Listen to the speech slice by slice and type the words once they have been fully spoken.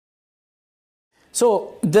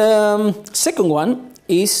So the second one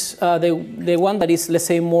is the one that is, let's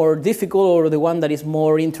say, more difficult, or the one that is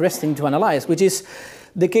more interesting to analyze, which is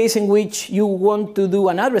the case in which you want to do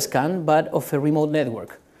an address scan, but of a remote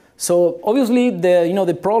network. So obviously,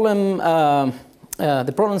 the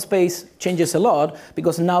problem space changes a lot,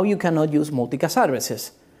 because now you cannot use multicast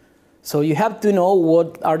addresses. So you have to know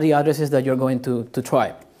what are the addresses that you're going to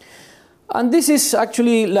try. And this is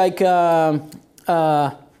actually like, at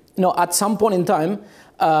some point in time,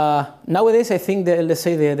 nowadays I think that, let's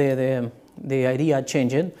say, the idea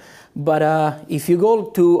changed. But if you go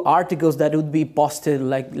to articles that would be posted,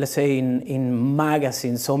 like, let's say, in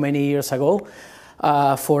magazines so many years ago,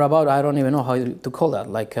 for about, I don't even know how to call that,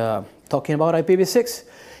 like talking about IPv6,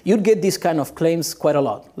 you'd get these kind of claims quite a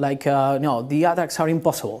lot, like, no, the attacks are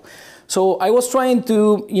impossible. So I was trying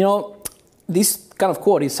to, this kind of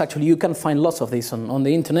quote is actually, you can find lots of this on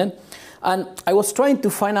the internet. And I was trying to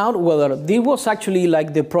find out whether this was actually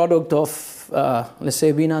like the product of, let's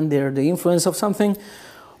say, being under the influence of something,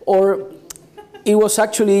 or it was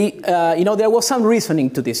actually, there was some reasoning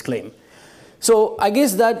to this claim. So I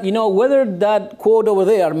guess that, whether that quote over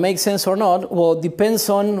there makes sense or not, well, depends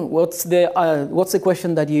on what's the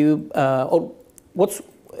question that you, or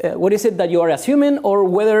what is it that you are assuming, or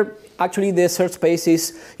whether actually the search space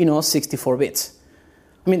is, 64 bits.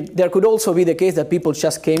 I mean, there could also be the case that people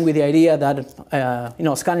just came with the idea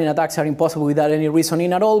that, scanning attacks are impossible without any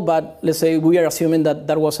reasoning at all, but let's say we are assuming that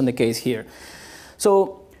that wasn't the case here.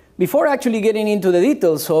 So before actually getting into the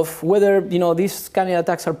details of whether, these scanning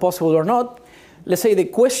attacks are possible or not, let's say the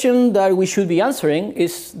question that we should be answering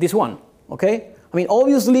is this one, okay? I mean,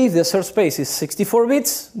 obviously, if the search space is 64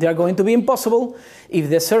 bits, they are going to be impossible. If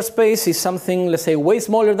the search space is something, let's say, way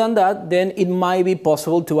smaller than that, then it might be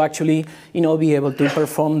possible to actually, be able to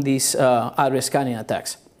perform these address scanning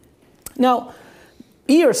attacks. Now,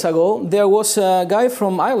 years ago, there was a guy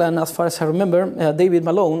from Ireland, as far as I remember, David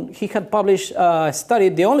Malone. He had published a study,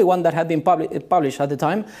 the only one that had been published at the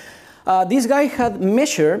time. This guy had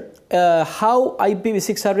measured how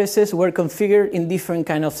IPv6 addresses were configured in different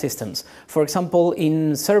kind of systems. For example,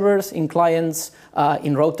 in servers, in clients,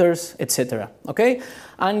 in routers, etc. Okay,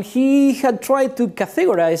 and he had tried to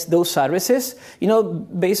categorize those addresses,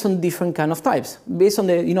 based on different kind of types, based on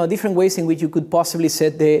the different ways in which you could possibly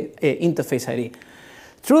set the interface ID.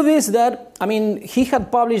 Truth is that, I mean, he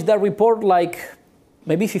had published that report like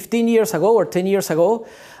maybe 15 years ago or 10 years ago.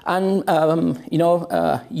 And,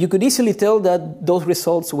 you could easily tell that those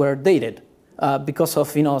results were dated because of,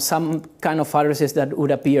 some kind of addresses that would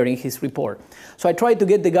appear in his report. So I tried to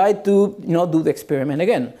get the guy to, do the experiment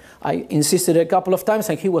again. I insisted a couple of times,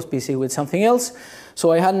 and he was busy with something else.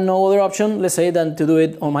 So I had no other option, let's say, than to do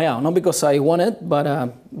it on my own. Not because I wanted,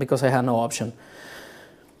 but because I had no option.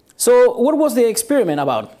 So what was the experiment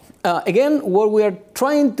about? Again, what we are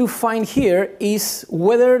trying to find here is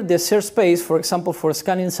whether the search space, for example, for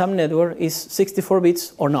scanning some network is 64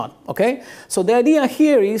 bits or not, okay? So the idea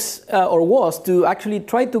here is, or was, to actually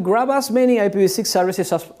try to grab as many IPv6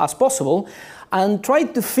 addresses as possible and try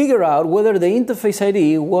to figure out whether the interface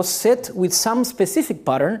ID was set with some specific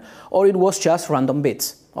pattern or it was just random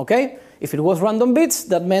bits, okay? If it was random bits,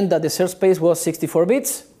 that meant that the search space was 64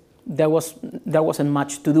 bits. There wasn't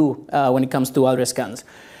much to do when it comes to address scans.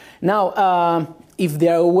 Now, if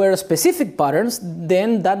there were specific patterns,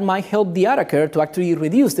 then that might help the attacker to actually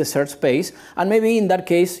reduce the search space, and maybe in that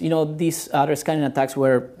case, these address scanning attacks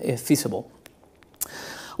were feasible.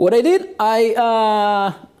 What I did,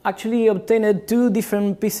 I actually obtained two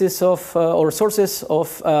different pieces of, or sources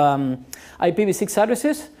of IPv6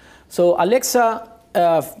 addresses. So Alexa,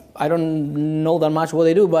 I don't know that much what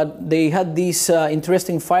they do, but they had this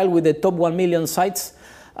interesting file with the top 1 million sites,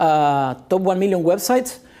 top 1 million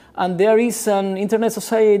websites. And there is an Internet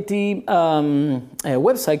Society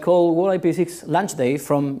website called World IPv6 Launch Day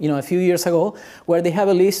from a few years ago, where they have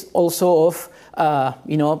a list also of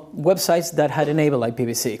websites that had enabled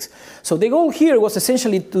IPv6. So the goal here was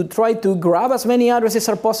essentially to try to grab as many addresses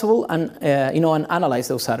as possible and and analyze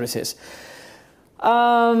those addresses.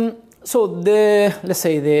 So let's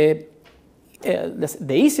say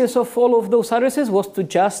the easiest of all of those addresses was to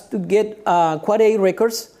just get Quad A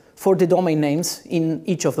records for the domain names in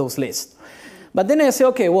each of those lists. But then I say,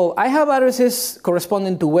 okay, well, I have addresses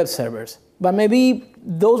corresponding to web servers, but maybe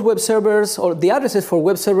those web servers, or the addresses for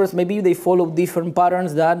web servers, maybe they follow different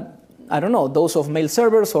patterns that, I don't know, those of mail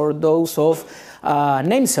servers or those of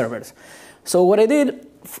name servers. So what I did,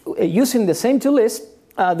 using the same two lists,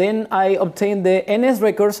 then I obtained the NS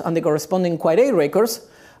records and the corresponding Quad A records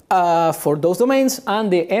for those domains,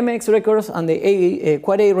 and the MX records and the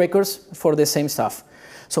Quad A records for the same stuff.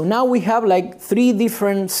 So now we have like 3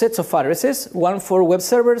 different sets of addresses, one for web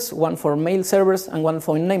servers, one for mail servers, and one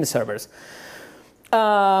for name servers.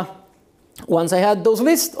 Once I had those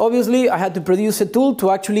lists, obviously I had to produce a tool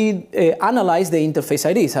to actually analyze the interface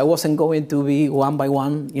IDs. I wasn't going to be one by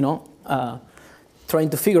one, trying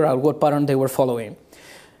to figure out what pattern they were following.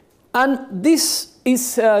 And these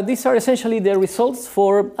are essentially the results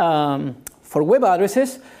for web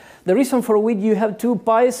addresses. The reason for which you have 2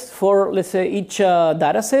 pies for, let's say, each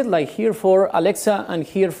data set, like here for Alexa and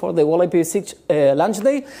here for the World IPv6 launch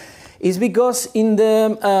day, is because in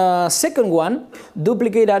the second one,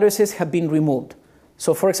 duplicate addresses have been removed.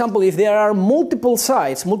 So for example, if there are multiple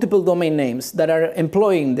sites, multiple domain names that are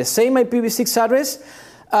employing the same IPv6 address,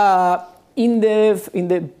 in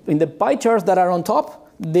the pie charts that are on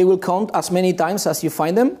top, they will count as many times as you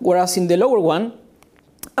find them, whereas in the lower one,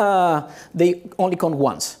 they only count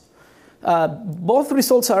once. Both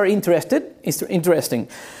results are interesting.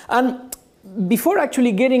 And before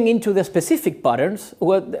actually getting into the specific patterns,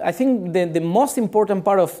 I think the most important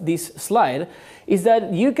part of this slide is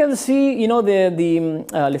that you can see,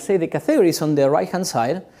 let's say the categories on the right-hand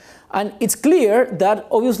side, and it's clear that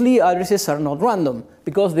obviously addresses are not random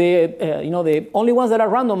because the only ones that are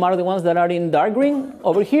random are the ones that are in dark green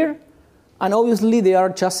over here, and obviously they are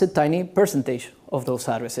just a tiny percentage of those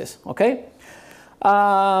addresses. Okay.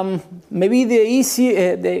 Maybe the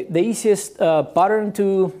easiest pattern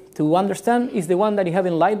to understand is the one that you have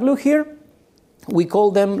in light blue here. We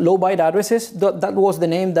call them low byte addresses. That was the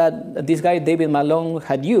name that this guy David Malone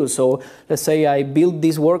had used. So let's say I built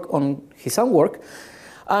this work on his own work,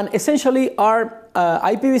 and essentially are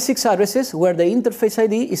IPv6 addresses where the interface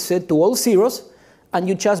ID is set to all zeros, and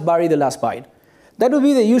you just vary the last byte. That would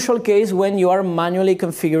be the usual case when you are manually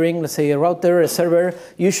configuring, let's say, a router, a server.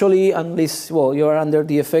 Usually, unless you are under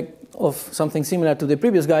the effect of something similar to the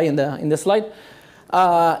previous guy in the slide,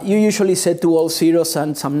 you usually set to all zeros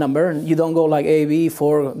and some number. And you don't go like A, B,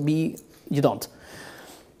 4, B. You don't.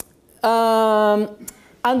 And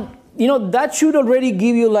that should already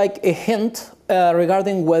give you like a hint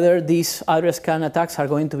regarding whether these address scan attacks are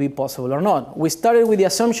going to be possible or not. We started with the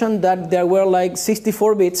assumption that there were like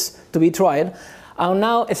 64 bits to be tried. And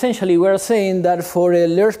now, essentially, we're saying that for a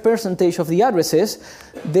large percentage of the addresses,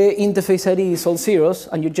 the interface ID is all zeros,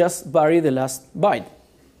 and you just vary the last byte.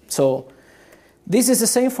 So this is the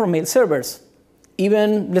same for mail servers.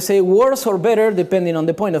 Even, let's say, worse or better, depending on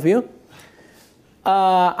the point of view.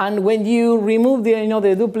 And when you remove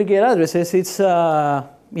the duplicate addresses, it's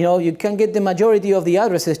you can get the majority of the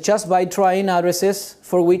addresses just by trying addresses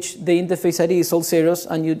for which the interface ID is all zeros,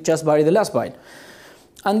 and you just vary the last byte.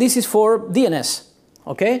 And this is for DNS,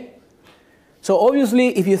 okay? So obviously,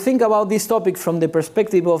 if you think about this topic from the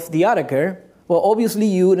perspective of the attacker, well, obviously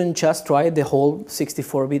you wouldn't just try the whole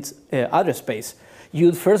 64-bit address space.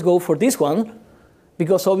 You'd first go for this one,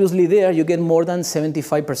 because obviously there you get more than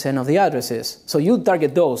 75% of the addresses. So you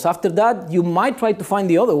target those. After that, you might try to find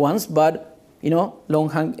the other ones, but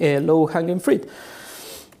low-hanging fruit.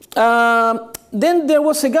 Then there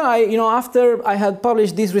was a guy, after I had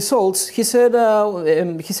published these results, he said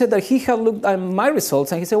that he had looked at my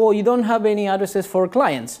results, and he said, well, you don't have any addresses for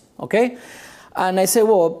clients, okay? And I said,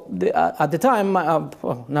 well, at the time,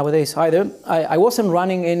 nowadays either, I wasn't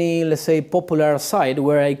running any, let's say, popular site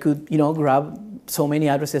where I could, grab so many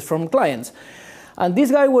addresses from clients. And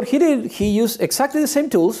this guy, what he did, he used exactly the same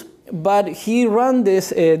tools, but he ran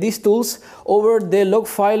these tools over the log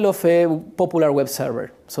file of a popular web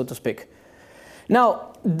server, so to speak.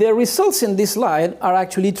 Now, the results in this slide are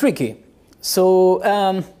actually tricky. So,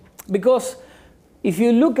 because if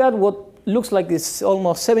you look at what looks like it's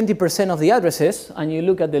almost 70% of the addresses, and you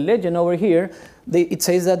look at the legend over here, it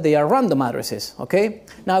says that they are random addresses, okay?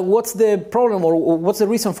 Now, what's the problem, or what's the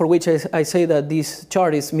reason for which I say that this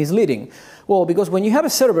chart is misleading? Well, because when you have a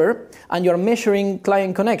server and you're measuring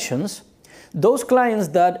client connections, those clients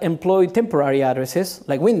that employ temporary addresses,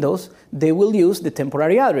 like Windows, they will use the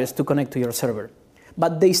temporary address to connect to your server.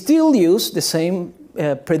 But they still use the same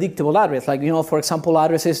predictable address, like, for example,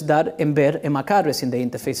 addresses that embed a MAC address in the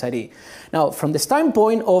interface ID. Now, from the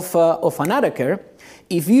standpoint of an attacker,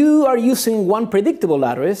 if you are using one predictable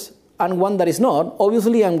address and one that is not,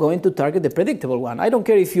 obviously I'm going to target the predictable one. I don't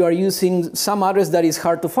care if you are using some address that is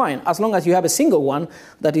hard to find. As long as you have a single one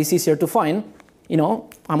that is easier to find,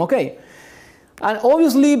 I'm okay. And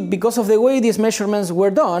obviously, because of the way these measurements were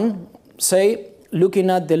done, say, looking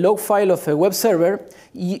at the log file of a web server,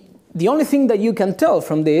 the only thing that you can tell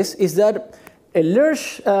from this is that a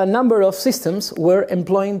large number of systems were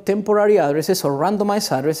employing temporary addresses or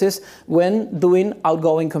randomized addresses when doing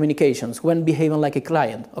outgoing communications, when behaving like a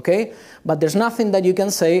client, okay? But there's nothing that you can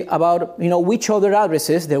say about, which other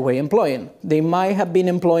addresses they were employing. They might have been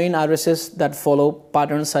employing addresses that follow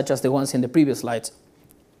patterns such as the ones in the previous slides.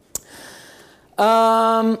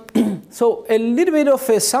 So a little bit of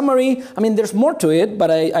a summary. I mean, there's more to it, but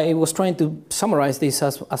I was trying to summarize this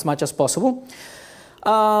as much as possible.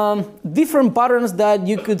 Different patterns that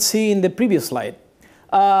you could see in the previous slide.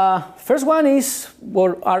 First one is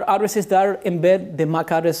are addresses that embed the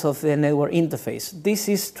MAC address of the network interface. This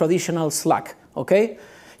is traditional SLAAC, okay?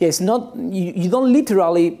 Yeah, it's not, you don't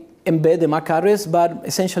literally embed the MAC address, but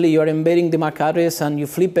essentially you are embedding the MAC address and you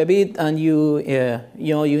flip a bit and you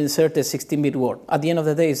insert a 16-bit word. At the end of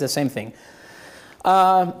the day, it's the same thing.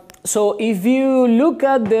 So if you look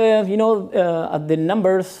at the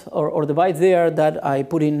numbers or the bytes there that I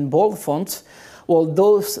put in bold fonts, well,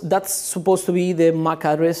 that's supposed to be the MAC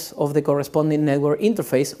address of the corresponding network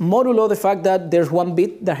interface, modulo the fact that there's one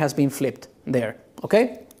bit that has been flipped there,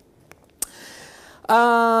 okay?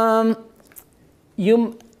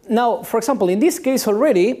 Now, for example, in this case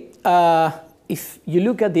already, if you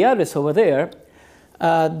look at the address over there,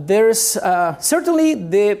 there's certainly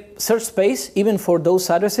the search space, even for those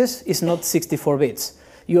addresses, is not 64 bits.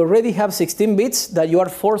 You already have 16 bits that you are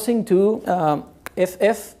forcing to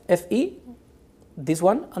FE, this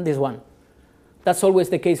one and this one. That's always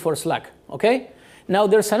the case for SLAAC, okay? Now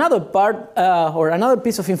there's another part or another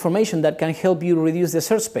piece of information that can help you reduce the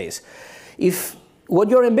search space. If what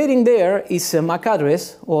you're embedding there is a MAC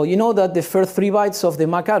address, well, you know that the first 3 bytes of the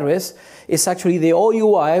MAC address is actually the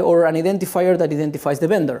OUI, or an identifier that identifies the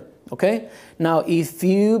vendor, okay? Now, if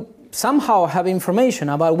you somehow have information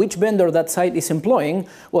about which vendor that site is employing,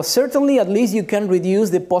 well, certainly at least you can reduce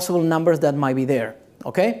the possible numbers that might be there,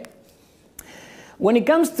 okay? When it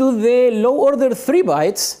comes to the low-order 3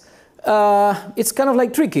 bytes, it's kind of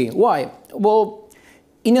like tricky. Why? Well,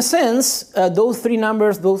 in a sense, those 3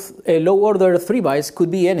 numbers, those low-order 3 bytes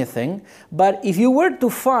could be anything. But if you were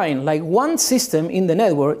to find like one system in the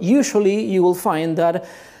network, usually you will find that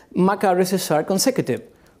MAC addresses are consecutive.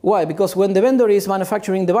 Why? Because when the vendor is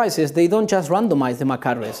manufacturing devices, they don't just randomize the MAC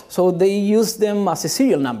address. So they use them as a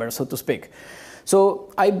serial number, so to speak.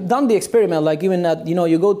 So I've done the experiment, like even at,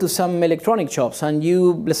 you go to some electronic shops and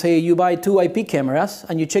let's say you buy 2 IP cameras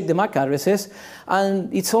and you check the MAC addresses,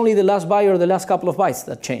 and it's only the last byte or the last couple of bytes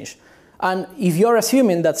that change. And if you're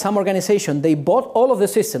assuming that some organization, they bought all of the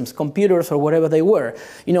systems, computers or whatever they were,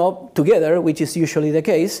 together, which is usually the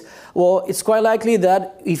case, well, it's quite likely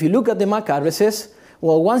that if you look at the MAC addresses,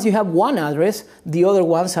 well, once you have one address, the other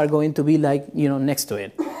ones are going to be like, next to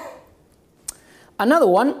it. Another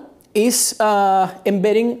one is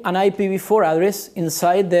embedding an IPv4 address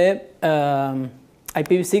inside the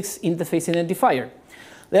IPv6 interface identifier.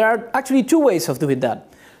 There are actually 2 ways of doing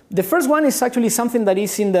that. The first one is actually something that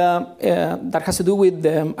is in that has to do with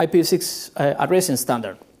the IPv6 addressing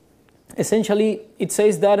standard. Essentially, it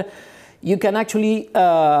says that you can actually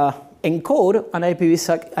encode an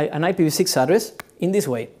IPv6 address in this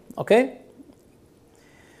way, okay?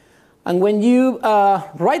 And when you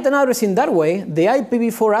write an address in that way, the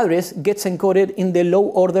IPv4 address gets encoded in the low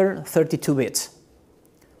order 32 bits.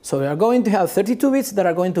 So we are going to have 32 bits that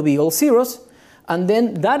are going to be all zeros, and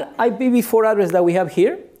then that IPv4 address that we have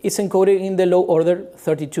here is encoded in the low order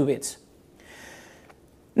 32 bits.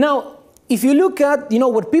 Now, if you look at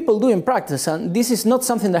what people do in practice, and this is not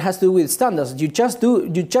something that has to do with standards, you just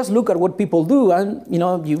look at what people do, and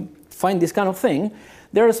you find this kind of thing.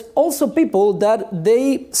 There's also people that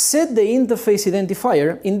they set the interface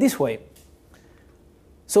identifier in this way.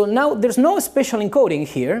 So now there's no special encoding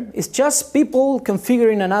here. It's just people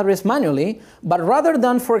configuring an address manually, but rather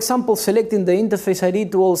than, for example, selecting the interface ID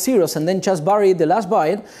to all zeros and then just bury the last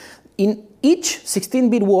byte, in each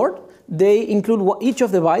 16-bit word, they include each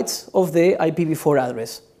of the bytes of the IPv4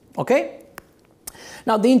 address, okay?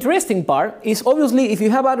 Now the interesting part is obviously if you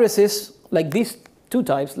have addresses like these 2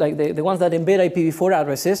 types, like the ones that embed IPv4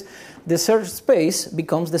 addresses, the search space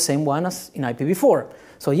becomes the same one as in IPv4.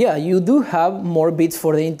 So yeah, you do have more bits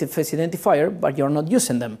for the interface identifier, but you're not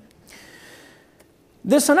using them.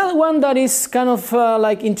 There's another one that is kind of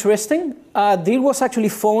like interesting. This was actually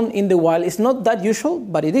found in the wild. It's not that usual,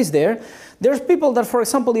 but it is there. There's people that, for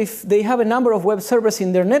example, if they have a number of web servers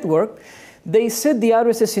in their network, they set the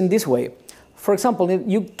addresses in this way. For example,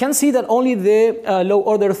 you can see that only the low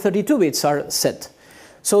order 32 bits are set.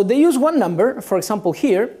 So they use one number, for example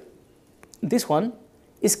here, this one,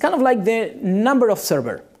 is kind of like the number of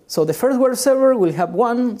server. So the first web server will have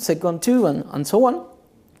 1, second 2, and so on.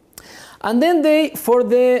 And then for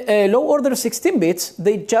the low order 16 bits,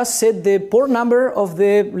 they just set the port number of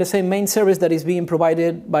the, let's say, main service that is being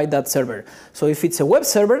provided by that server. So if it's a web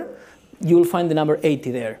server, you'll find the number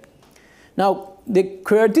 80 there. Now, the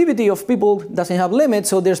creativity of people doesn't have limits,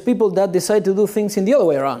 so there's people that decide to do things in the other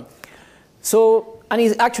way around. So, and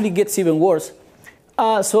it actually gets even worse.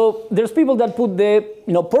 So there's people that put the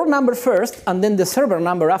port number first and then the server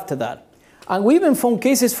number after that. And we even found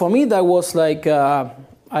cases for me that was like,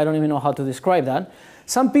 I don't even know how to describe that.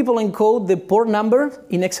 Some people encode the port number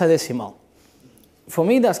in hexadecimal. For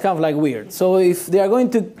me, that's kind of like weird. So if they are going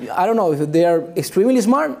to, I don't know if they are extremely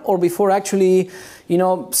smart or before actually,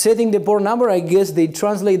 setting the port number, I guess they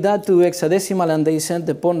translate that to hexadecimal and they send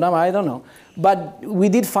the port number, I don't know. But we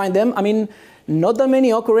did find them. I mean, not that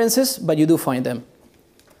many occurrences, but you do find them.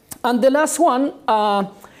 And the last one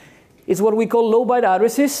is what we call low byte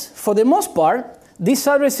addresses. For the most part, these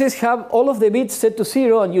addresses have all of the bits set to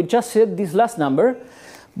 0 and you just set this last number.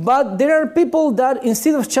 But there are people that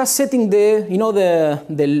instead of just setting the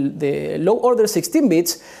low order 16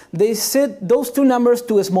 bits, they set those two numbers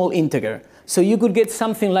to a small integer. So you could get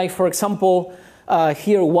something like, for example,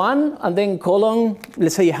 here 1 and then colon,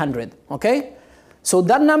 let's say 100, okay? So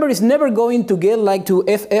that number is never going to get like to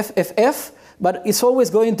FFFF, but it's always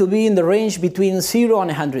going to be in the range between 0 and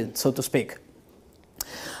 100, so to speak.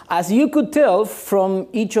 As you could tell from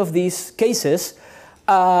each of these cases,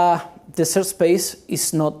 the search space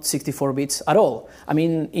is not 64 bits at all. I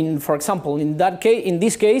mean, for example, in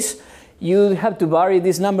this case, you have to vary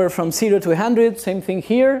this number from 0 to 100. Same thing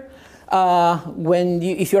here.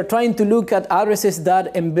 If you're trying to look at addresses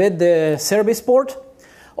that embed the service port,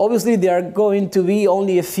 obviously there are going to be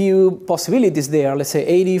only a few possibilities there. Let's say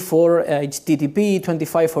 80 for HTTP,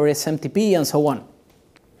 25 for SMTP, and so on.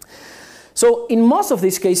 So in most of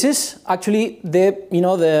these cases, actually, the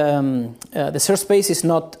search space is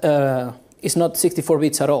not 64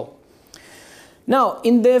 bits at all. Now,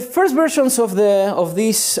 in the first versions of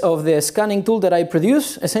the scanning tool that I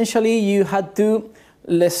produced, essentially you had to,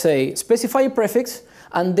 let's say, specify a prefix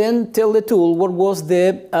and then tell the tool what was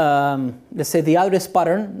the, let's say, the address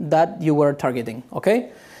pattern that you were targeting.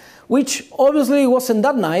 Okay. Which obviously wasn't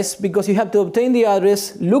that nice because you have to obtain the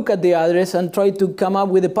address, look at the address, and try to come up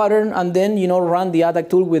with a pattern, and then run the attack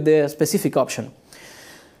tool with the specific option.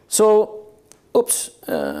 So, oops.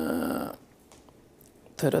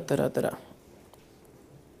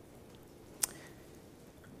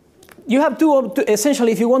 You have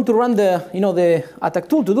essentially, if you want to run the attack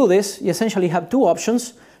tool to do this, you essentially have two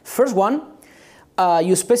options. First one,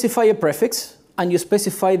 you specify a prefix and you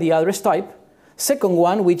specify the address type. Second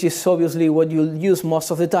one, which is obviously what you'll use most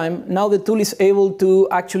of the time, now the tool is able to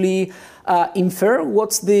actually infer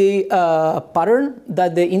what's the pattern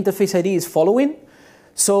that the interface ID is following.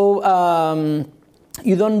 So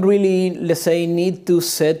you don't really, let's say, need to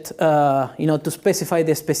set, to specify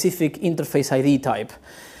the specific interface ID type.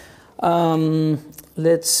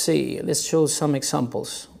 Let's see, let's show some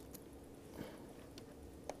examples.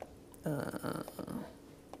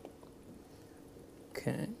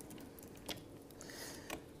 Okay.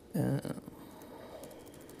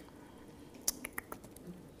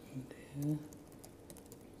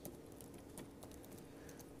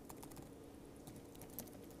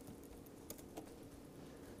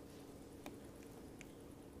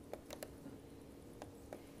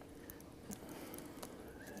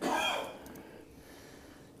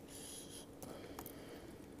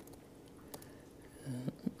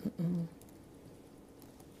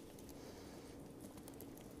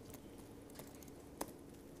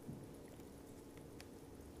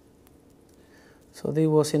 So this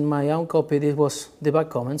was in my own copy, this was the back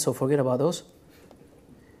comment, so forget about those.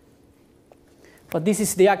 But this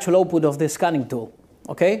is the actual output of the scanning tool,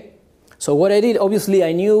 okay? So what I did, obviously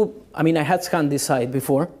I had scanned this site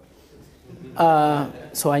before,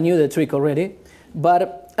 so I knew the trick already.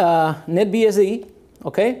 But NetBSD,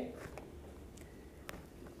 okay?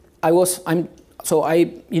 I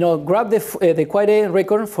grabbed the quite a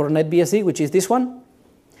record for NetBSD, which is this one.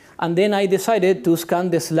 And then I decided to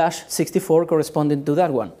scan the /64 corresponding to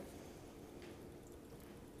that one.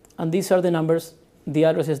 And these are the numbers, the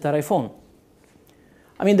addresses that I found.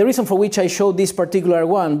 I mean, the reason for which I showed this particular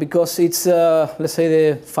one, because it's, let's say,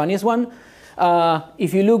 the funniest one.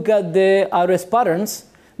 If you look at the address patterns,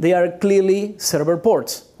 they are clearly server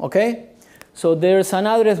ports, okay? So there's an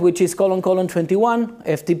address which is : 21,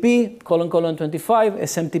 FTP, : 25,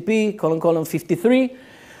 SMTP, : 53.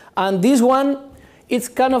 And this one, it's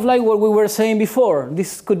kind of like what we were saying before.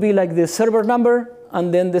 This could be like the server number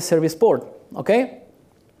and then the service port, okay?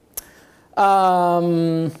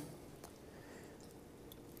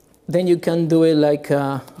 Then you can do it like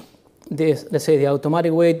this, let's say the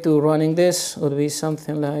automatic way to running this would be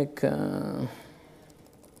something like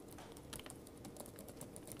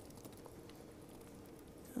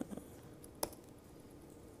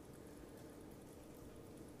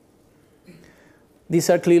these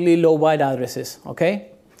are clearly low byte addresses, okay?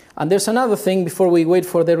 And there's another thing before we wait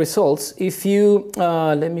for the results. If you,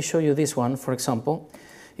 let me show you this one, for example.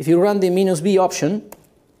 If you run the -b option,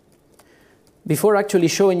 before actually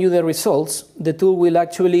showing you the results, the tool will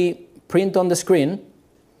actually print on the screen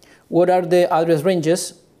what are the address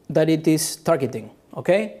ranges that it is targeting,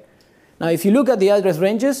 okay? Now, if you look at the address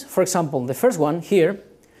ranges, for example, the first one here,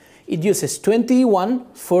 it uses 21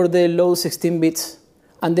 for the low 16 bits,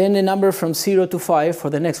 and then a number from 0 to 5 for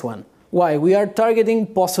the next one. Why? We are targeting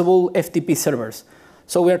possible FTP servers.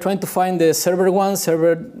 So we are trying to find the server 1,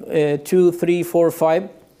 server 2, 3, 4, 5.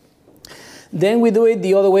 Then we do it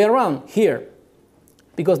the other way around here,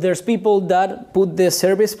 because there's people that put the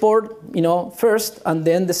service port, first, and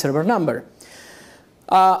then the server number.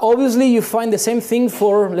 Obviously, you find the same thing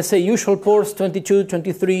for, let's say, usual ports 22,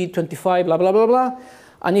 23, 25, blah, blah, blah, blah.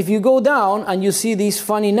 And if you go down and you see these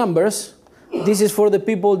funny numbers, this is for the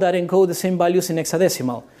people that encode the same values in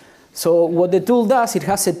hexadecimal. So what the tool does, it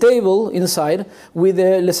has a table inside with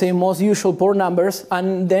the, let's say, most usual port numbers,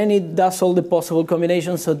 and then it does all the possible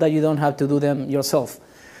combinations so that you don't have to do them yourself.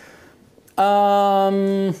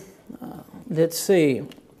 Let's see.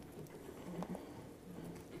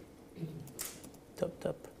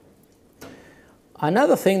 Top.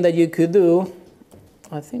 Another thing that you could do,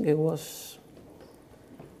 I think it was,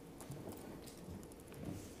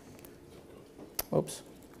 oops.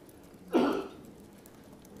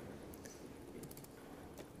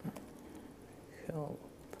 Help.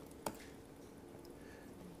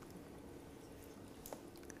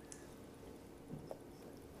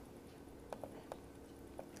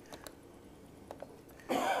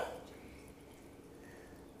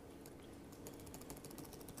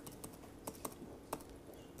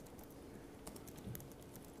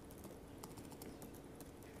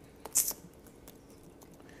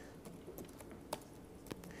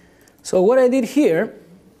 So what I did here,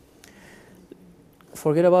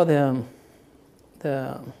 forget about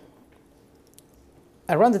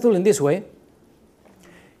I run the tool in this way.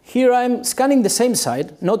 Here I'm scanning the same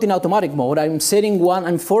site, not in automatic mode. I'm forcing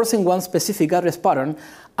one specific address pattern.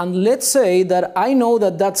 And let's say that I know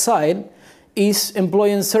that that site is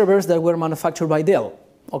employing servers that were manufactured by Dell,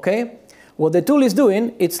 okay? What the tool is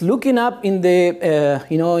doing, it's looking up in the,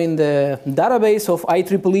 in the database of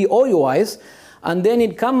IEEE OUIs, and then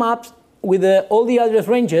it comes up with all the address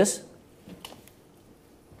ranges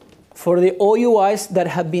for the OUIs that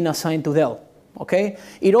have been assigned to Dell, okay?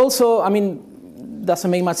 It also,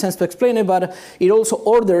 doesn't make much sense to explain it, but it also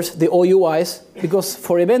orders the OUIs, because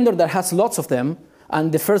for a vendor that has lots of them,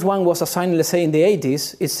 and the first one was assigned, let's say, in the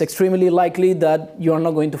 80s, it's extremely likely that you are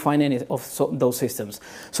not going to find any of those systems.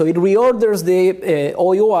 So it reorders the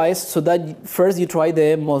OUIs so that first you try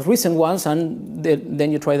the most recent ones, and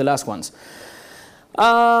then you try the last ones.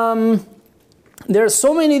 There are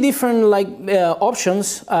so many different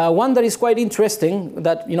options. One that is quite interesting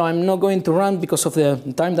that I'm not going to run because of the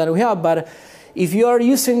time that we have, but if you are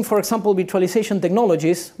using, for example, virtualization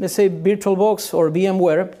technologies, let's say VirtualBox or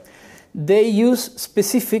VMware, they use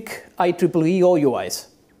specific IEEE OUIs.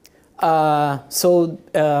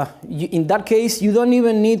 In that case, you don't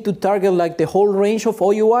even need to target the whole range of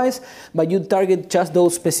OUIs, but you target just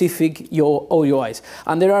those specific OUIs.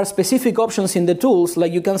 And there are specific options in the tools,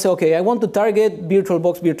 like you can say, okay, I want to target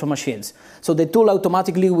VirtualBox virtual machines. So the tool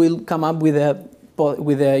automatically will come up with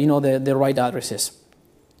the right addresses.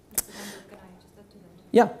 Can I just add to that?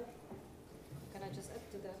 Yeah. Can I just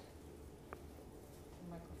add to that? The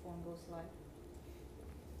microphone goes live.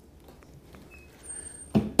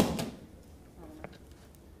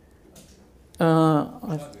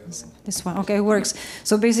 This one, okay, it works.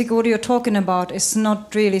 So basically what you're talking about is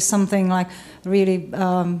not really something like really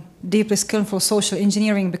deeply skillful social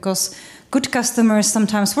engineering, because good customers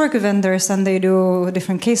sometimes work with vendors and they do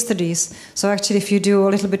different case studies. So actually if you do a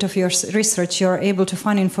little bit of your research, you're able to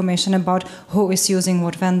find information about who is using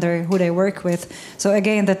what vendor, who they work with. So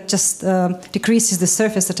again, that just decreases the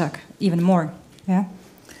surface attack even more. Yeah?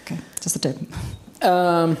 Okay, just a tip.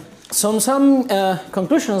 Some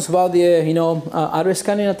conclusions about the address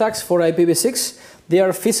scanning attacks for IPv6. They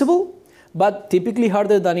are feasible, but typically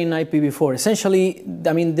harder than in IPv4. Essentially,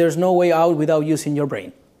 there's no way out without using your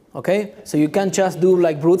brain. Okay, so you can't just do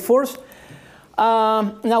brute force.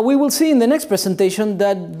 Now we will see in the next presentation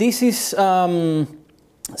that this is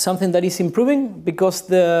something that is improving because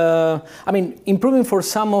improving for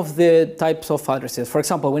some of the types of addresses. For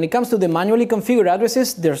example, when it comes to the manually configured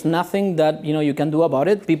addresses, there's nothing that you can do about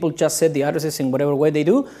it. People just set the addresses in whatever way they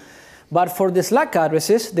do. But for the Slack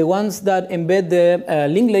addresses, the ones that embed the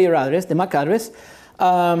link layer address, the MAC address,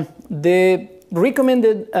 the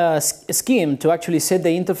recommended scheme to actually set the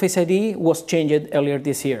interface ID was changed earlier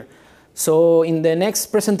this year. So in the next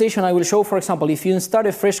presentation, I will show, for example, if you install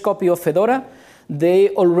a fresh copy of Fedora, they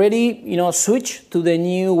already switch to the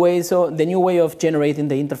new way of generating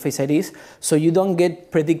the interface IDs, so you don't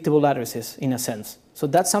get predictable addresses in a sense. So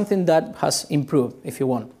that's something that has improved, if you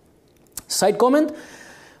want. Side comment.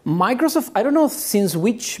 Microsoft, I don't know since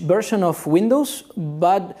which version of Windows,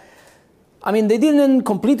 but they didn't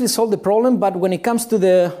completely solve the problem. But when it comes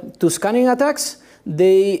to scanning attacks,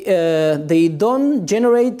 they don't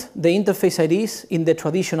generate the interface IDs in the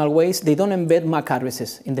traditional ways. They don't embed MAC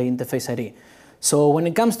addresses in the interface ID. So when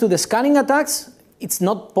it comes to the scanning attacks, it's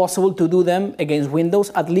not possible to do them against Windows,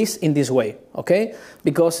 at least in this way, okay?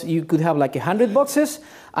 Because you could have like 100 boxes,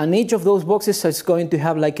 and each of those boxes is going to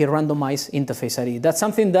have like a randomized interface ID. That's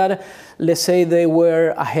something that, let's say, they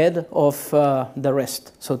were ahead of the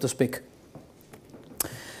rest, so to speak.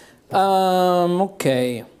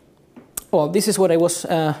 Okay. Well, this is what I was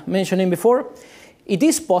mentioning before. It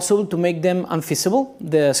is possible to make them unfeasible,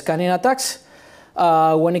 the scanning attacks.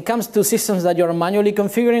 When it comes to systems that you're manually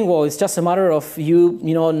configuring, well, it's just a matter of you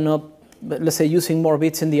not, let's say, using more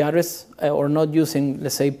bits in the address or not using,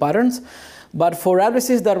 let's say, patterns. But for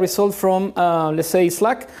addresses that result from, let's say,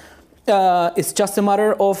 Slack, it's just a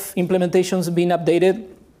matter of implementations being updated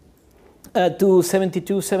to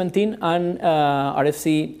 72.17 and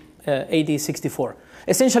RFC 8064.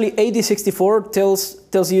 Essentially, 8064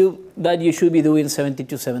 tells you that you should be doing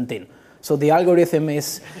 72.17. So the algorithm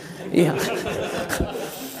is, yeah.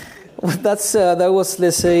 That was,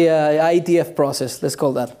 let's say, IETF process. Let's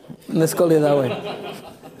call that. Let's call it that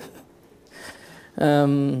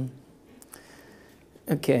way.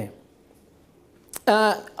 Okay.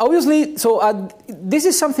 Obviously, so this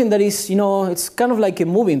is something that is, it's kind of like a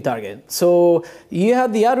moving target. So you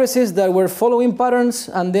have the addresses that were following patterns,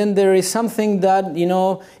 and then there is something that,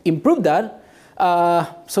 improved that.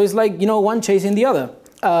 So it's like, one chasing the other.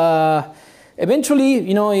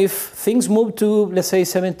 Eventually, if things move to, let's say,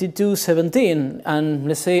 72.17, and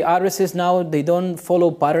let's say addresses now, they don't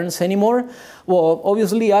follow patterns anymore, well,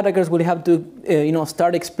 obviously attackers will have to,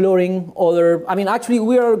 start exploring other, actually,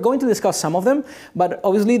 we are going to discuss some of them, but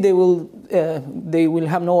obviously they will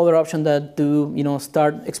have no other option than to,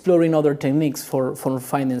 start exploring other techniques for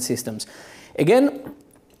finding systems. Again,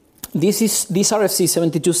 this RFC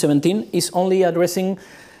 72.17 is only addressing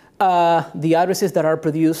the addresses that are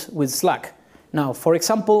produced with Slack. Now, for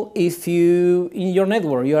example, if in your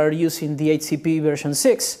network you are using DHCP version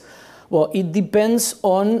 6, well, it depends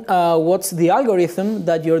on what's the algorithm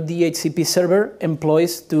that your DHCP server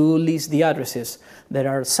employs to list the addresses. There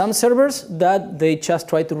are some servers that they just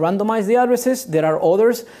try to randomize the addresses. There are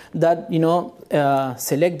others that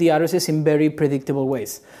select the addresses in very predictable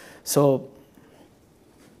ways. So,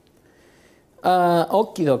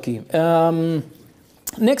 okie dokie.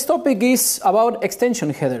 Next topic is about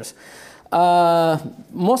extension headers.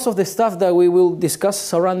 Most of the stuff that we will discuss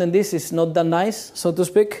surrounding this is not that nice, so to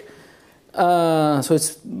speak. So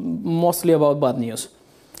it's mostly about bad news.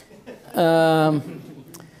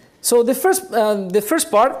 So the first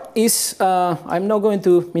part is I'm not going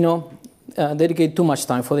to dedicate too much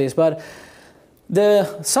time for this, but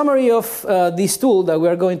the summary of this tool that we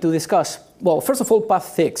are going to discuss. Well, first of all,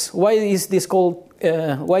 Path 6. Why is this tool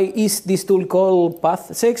called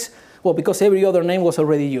Path 6? Well, because every other name was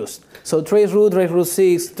already used. So traceroute, traceroute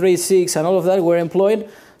 6, trace 6, and all of that were employed.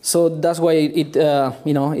 So that's why it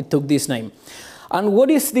took this name. And what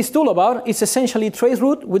is this tool about? It's essentially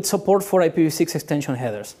traceroute with support for IPv6 extension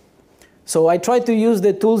headers. So I tried to use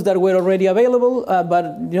the tools that were already available,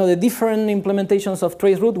 but the different implementations of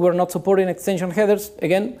traceroute were not supporting extension headers.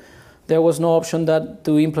 Again, there was no option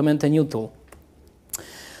to implement a new tool.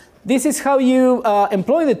 This is how you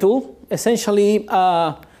employ the tool. Essentially,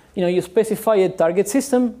 you specify a target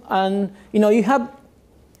system, and you have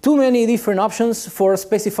too many different options for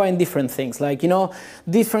specifying different things, like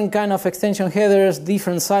different kind of extension headers,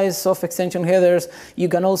 different size of extension headers. You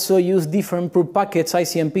can also use different per packets,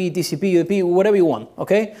 ICMP, TCP, UDP, whatever you want.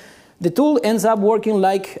 Okay, the tool ends up working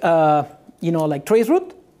like like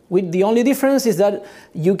traceroute. With the only difference is that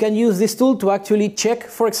you can use this tool to actually check,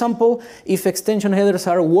 for example, if extension headers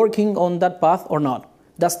are working on that path or not.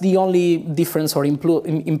 That's the only difference or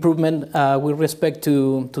improvement with respect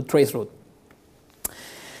to traceroute.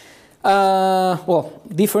 Well,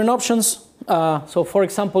 different options. So for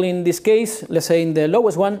example, in this case, let's say in the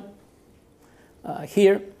lowest one,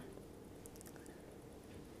 here,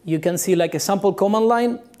 you can see like a sample command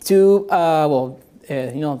line to,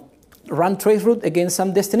 run traceroute against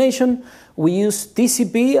some destination. We use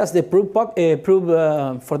TCP as the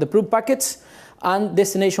for the proof packets and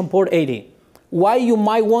destination port 80. Why you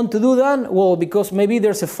might want to do that? Well, because maybe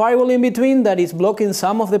there's a firewall in between that is blocking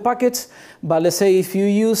some of the packets, but let's say if you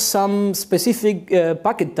use some specific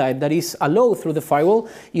packet type that is allowed through the firewall,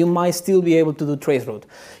 you might still be able to do traceroute.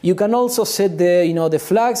 You can also set the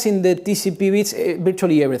flags in the TCP bits,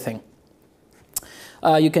 virtually everything.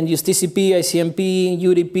 You can use TCP, ICMP,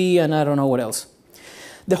 UDP, and I don't know what else.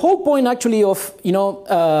 The whole point actually of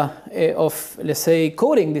let's say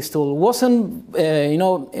coding this tool wasn't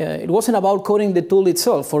it wasn't about coding the tool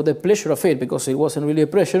itself for the pleasure of it, because it wasn't really a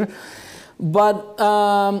pleasure, but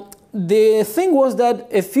the thing was that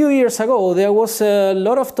a few years ago there was a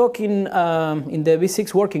lot of talk in the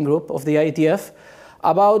V6 working group of the IETF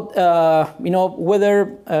about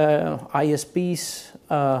whether ISPs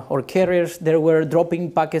or carriers they were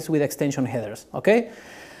dropping packets with extension headers. Okay,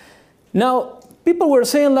 now. People were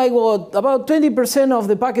saying like, well, about 20% of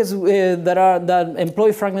the packets that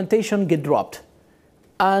employ fragmentation get dropped,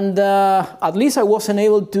 and at least I wasn't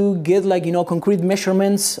able to get like concrete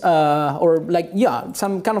measurements or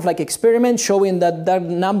some kind of like experiment showing that that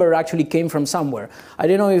number actually came from somewhere. I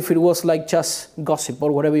don't know if it was like just gossip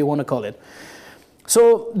or whatever you want to call it.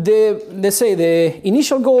 So let's say the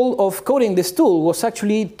initial goal of coding this tool was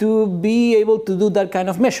actually to be able to do that kind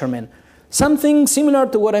of measurement. Something similar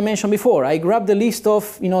to what I mentioned before. I grabbed the list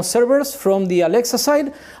of servers from the Alexa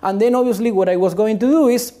side, and then obviously what I was going to do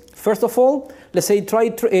is, first of all, let's say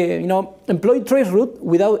employ traceroute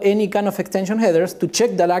without any kind of extension headers to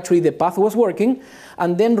check that actually the path was working,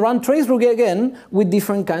 and then run traceroute again with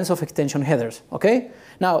different kinds of extension headers. Okay.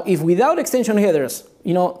 Now, if without extension headers,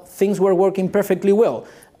 things were working perfectly well,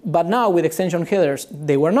 but now with extension headers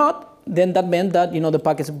they were not, then that meant that the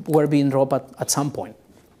packets were being dropped at some point.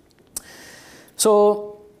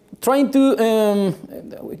 So trying to,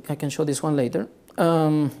 I can show this one later,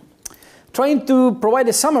 trying to provide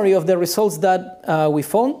a summary of the results that we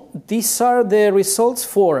found. These are the results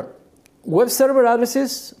for web server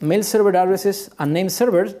addresses, mail server addresses, and name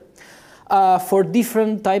servers for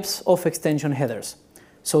different types of extension headers.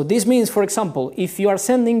 So this means, for example, if you are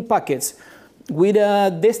sending packets with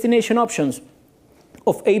destination options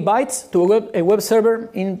of 8 bytes to a web server,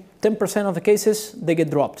 in 10% of the cases, they get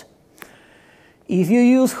dropped. If you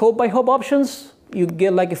use hop-by-hop options, you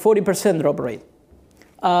get like a 40% drop rate.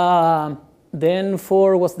 Then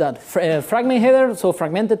for, what's that? Fragment header, so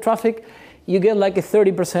fragmented traffic, you get like a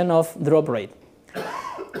 30% of drop rate.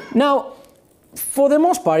 Now, for the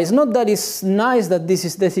most part, it's not that it's nice that this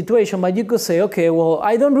is the situation, but you could say, okay, well,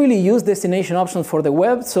 I don't really use destination options for the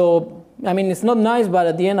web, so, I mean, it's not nice, but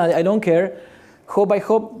at the end, I don't care.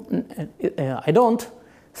 Hop-by-hop, I don't.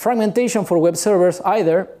 Fragmentation for web servers,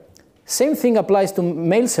 either. Same thing applies to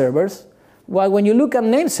mail servers. While when you look at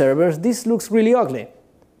name servers, this looks really ugly.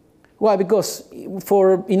 Why? Because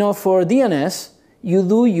for DNS, you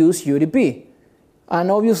do use UDP.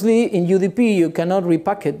 And obviously, in UDP, you cannot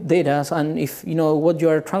repacket data, and if what you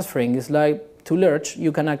are transferring is like too large,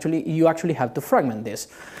 you actually have to fragment this.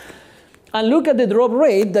 And look at the drop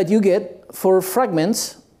rate that you get for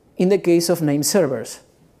fragments in the case of name servers.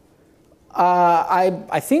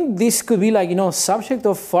 I think this could be like subject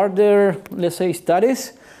of further, let's say,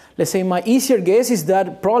 studies. Let's say my easier guess is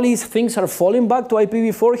that probably things are falling back to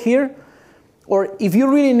IPv4 here, or if you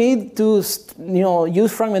really need to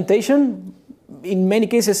use fragmentation, in many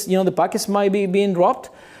cases the packets might be being dropped,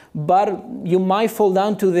 but you might fall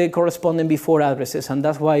down to the corresponding v4 addresses, and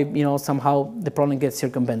that's why somehow the problem gets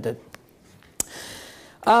circumvented.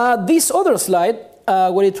 This other slide,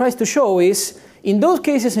 what it tries to show is, in those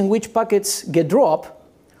cases in which packets get dropped,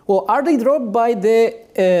 well, are they dropped by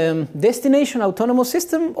the destination autonomous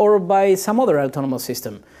system or by some other autonomous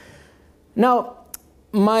system? Now,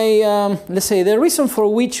 let's say the reason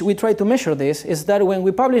for which we try to measure this is that when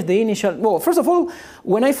we publish the initial, well, first of all,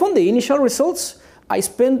 when I found the initial results, I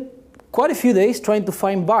spent quite a few days trying to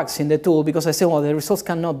find bugs in the tool, because I said, well, the results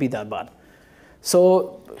cannot be that bad.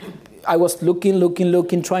 So I was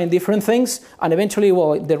looking, trying different things, and eventually,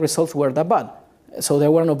 well, the results were that bad. So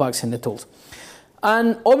there were no bugs in the tools.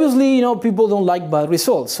 And obviously, people don't like bad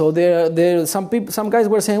results. So some guys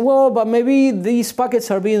were saying, well, but maybe these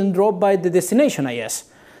packets are being dropped by the destination IS.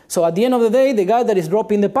 So at the end of the day, the guy that is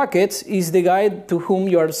dropping the packets is the guy to whom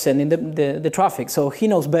you are sending the traffic. So he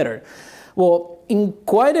knows better. Well, in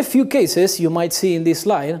quite a few cases, you might see in this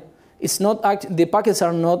slide, it's not the packets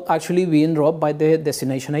are not actually being dropped by the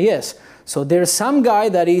destination AS. So there's some guy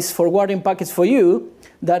that is forwarding packets for you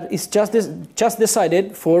that is just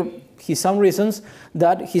decided for some reasons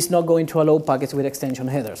that he's not going to allow packets with extension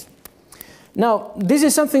headers. Now, this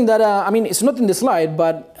is something that, I mean, it's not in the slide,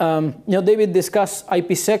 but David discussed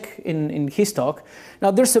IPsec in his talk.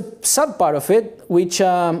 Now, there's a sub-part of it, which,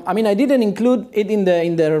 I mean, I didn't include it in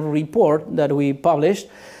the report that we published,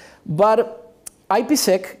 but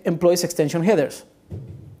IPsec employs extension headers.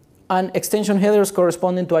 And extension headers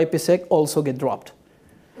corresponding to IPsec also get dropped,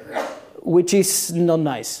 which is not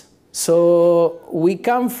nice. So we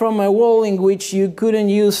come from a world in which you couldn't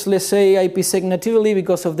use, let's say, IPsec natively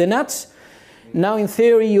because of the NATs. Now, in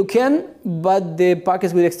theory, you can, but the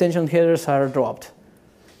packets with extension headers are dropped.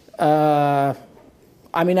 I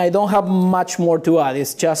mean, I don't have much more to add.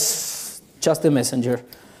 It's just the messenger.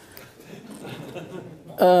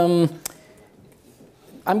 I'm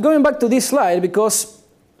going back to this slide because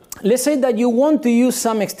let's say that you want to use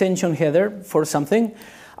some extension header for something,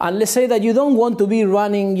 and let's say that you don't want to be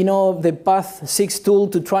running, the Path6 tool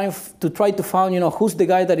to try to find, who's the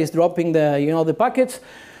guy that is dropping the, the packets.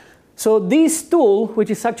 So this tool, which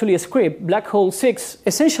is actually a script, Blackhole6,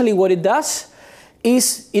 essentially what it does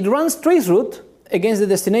is it runs traceroute against the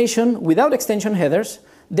destination without extension headers,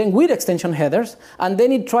 then with extension headers, and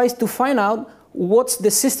then it tries to find out what's the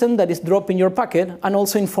system that is dropping your packet, and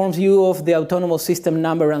also informs you of the autonomous system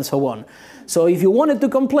number and so on. So if you wanted to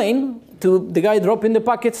complain to the guy dropping the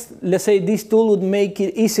packets, let's say this tool would make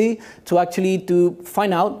it easy to actually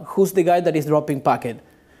find out who's the guy that is dropping packet.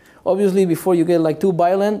 Obviously, before you get like too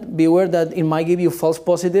violent, be aware that it might give you false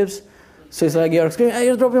positives. So it's like you're screaming, hey,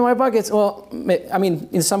 you're dropping my packets. Well, I mean,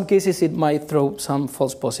 in some cases, it might throw some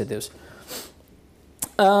false positives.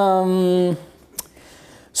 So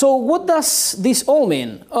what does this all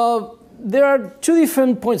mean? There are two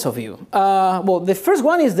different points of view. Well, the first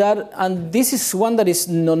one is that, and this is one that is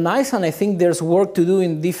not nice, and I think there's work to do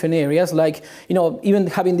in different areas, like, even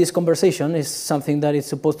having this conversation is something that is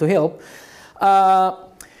supposed to help.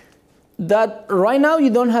 That right now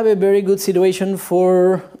you don't have a very good situation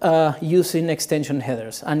for using extension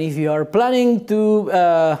headers. And if you are planning to,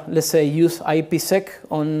 let's say, use IPsec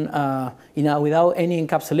on, without any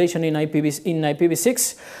encapsulation in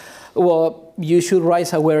IPv6, well, you should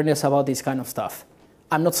raise awareness about this kind of stuff.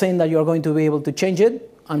 I'm not saying that you're going to be able to change it.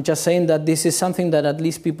 I'm just saying that this is something that at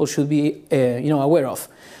least people should be, aware of.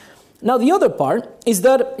 Now, the other part is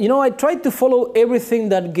that, I try to follow everything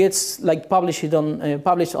that gets published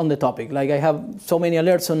on the topic. Like I have so many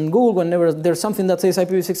alerts on Google. Whenever there's something that says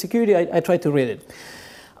IPv6 security, I try to read it.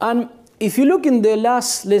 And if you look in the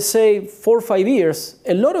last, let's say, 4 or 5 years,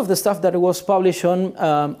 a lot of the stuff that was published on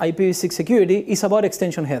IPv6 security is about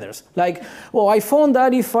extension headers. Like, well, I found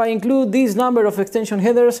that if I include this number of extension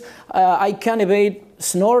headers, I can evade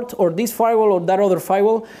snort or this firewall or that other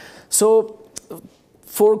firewall. So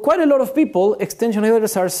for quite a lot of people, extension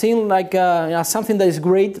headers are seen like something that is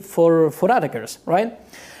great for attackers, right?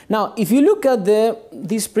 Now, if you look at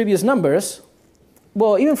these previous numbers,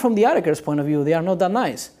 well, even from the attacker's point of view, they are not that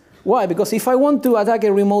nice. Why? Because if I want to attack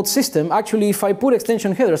a remote system, actually, if I put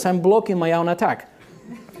extension headers, I'm blocking my own attack.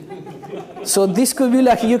 So this could be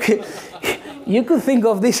like, you could think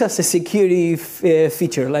of this as a security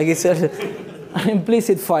feature, like it's an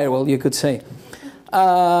implicit firewall, you could say.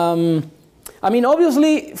 I mean,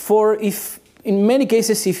 obviously, in many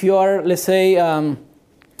cases, if you are, let's say,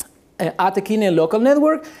 attacking a local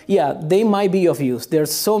network, yeah, they might be of use.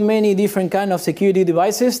 There's so many different kind of security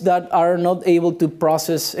devices that are not able to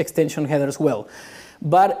process extension headers well.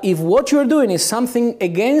 But if what you're doing is something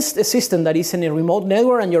against a system that is in a remote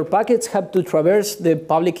network and your packets have to traverse the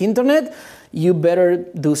public internet, you better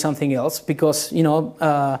do something else because,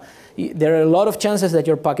 there are a lot of chances that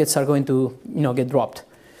your packets are going to, get dropped.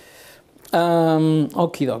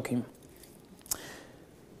 Okie dokie.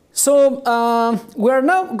 So we're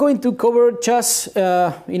now going to cover just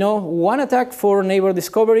one attack for neighbor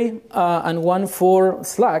discovery and one for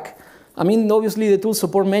Slack. I mean, obviously the tools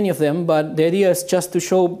support many of them, but the idea is just to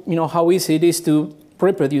show how easy it is to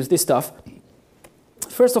reproduce this stuff.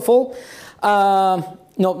 First of all,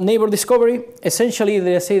 neighbor discovery. Essentially,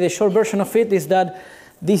 they say the short version of it is that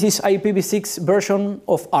this is IPv6 version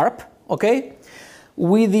of ARP, okay?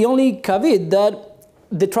 With the only caveat that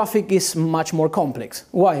the traffic is much more complex.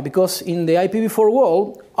 Why? Because in the IPv4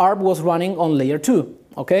 world, ARP was running on layer 2,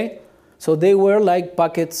 okay? So they were like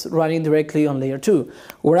packets running directly on layer 2.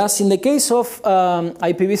 Whereas in the case of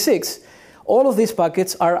IPv6, all of these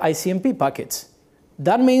packets are ICMP packets.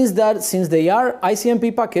 That means that since they are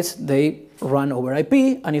ICMP packets, they run over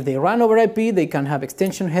IP, and if they run over IP, they can have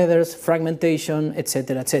extension headers, fragmentation,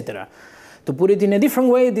 etc., etc. To put it in a different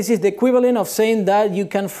way, this is the equivalent of saying that you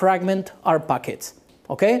can fragment ARP packets.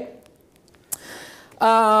 Okay?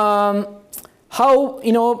 How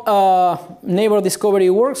neighbor discovery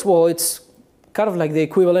works? Well, it's kind of like the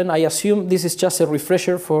equivalent. I assume this is just a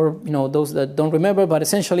refresher for those that don't remember, but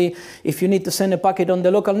essentially, if you need to send a packet on the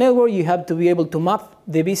local network, you have to be able to map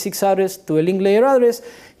the v6 address to a link layer address.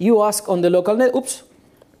 You ask on the local net. Oops,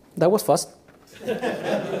 that was fast.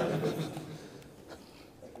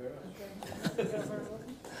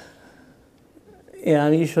 Yeah,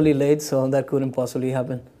 I'm usually late, so that couldn't possibly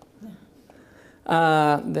happen.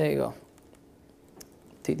 There you go.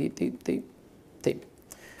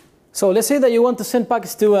 So let's say that you want to send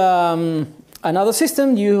packets to another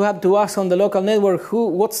system. You have to ask on the local network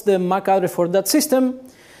what's the MAC address for that system.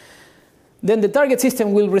 Then the target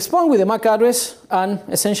system will respond with the MAC address, and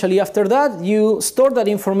essentially after that you store that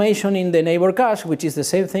information in the neighbor cache, which is the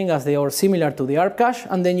same thing as or similar to the ARP cache,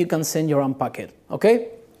 and then you can send your own packet. Okay?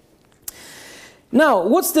 Now,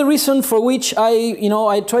 what's the reason for which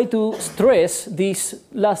I try to stress these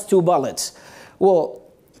last two bullets? Well,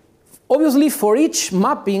 obviously, for each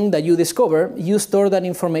mapping that you discover, you store that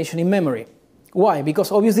information in memory. Why?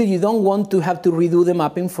 Because obviously you don't want to have to redo the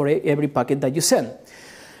mapping for every packet that you send.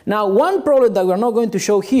 Now, one problem that we're not going to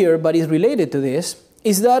show here, but is related to this,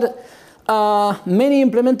 is that many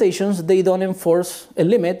implementations, they don't enforce a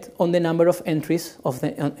limit on the number of entries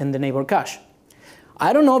in the neighbor cache.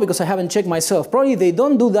 I don't know, because I haven't checked myself. Probably they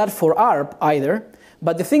don't do that for ARP either.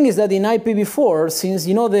 But the thing is that in IPv4, since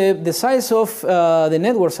the size of the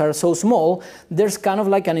networks are so small, there's kind of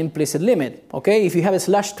like an implicit limit. Okay, if you have a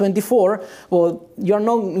 /24, well,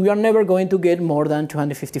 you're never going to get more than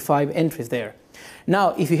 255 entries there.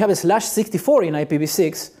 Now, if you have a /64 in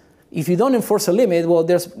IPv6, if you don't enforce a limit, well,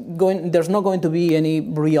 there's not going to be any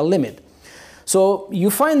real limit. So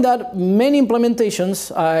you find that many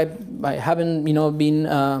implementations, I haven't been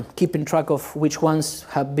keeping track of which ones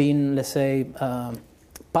have been, let's say,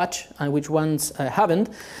 patched and which ones haven't,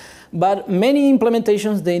 but many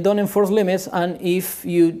implementations, they don't enforce limits, and if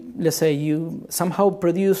you, let's say, you somehow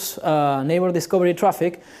produce neighbor discovery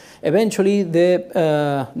traffic, eventually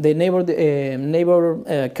the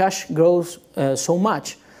neighbor cache grows so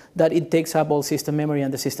much that it takes up all system memory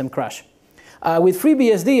and the system crash. With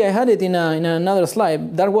FreeBSD, I had it in another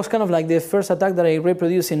slide. That was kind of like the first attack that I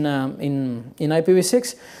reproduced in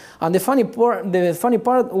IPv6. And the funny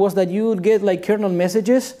part was that you would get like kernel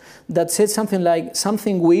messages that said something like,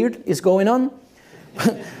 something weird is going on.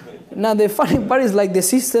 Now the funny part is like the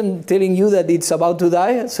system telling you that it's about to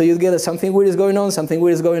die. So you get something weird is going on, something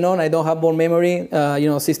weird is going on, I don't have more memory,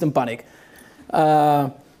 system panic.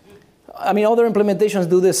 I mean, other implementations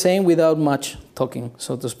do the same without much talking,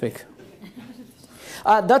 so to speak.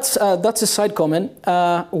 That's a side comment.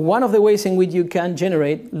 One of the ways in which you can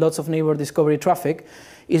generate lots of neighbor discovery traffic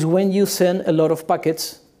is when you send a lot of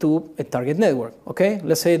packets to a target network. Okay,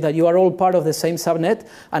 let's say that you are all part of the same subnet,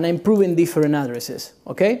 and I'm proving different addresses.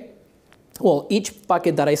 Okay, well, each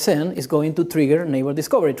packet that I send is going to trigger neighbor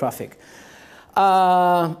discovery traffic,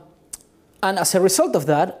 and as a result of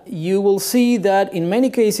that, you will see that in many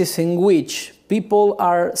cases in which people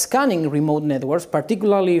are scanning remote networks,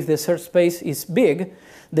 particularly if the search space is big,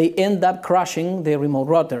 they end up crashing the remote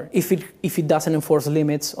router if it doesn't enforce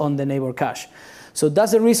limits on the neighbor cache. So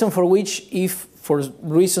that's the reason for which, if for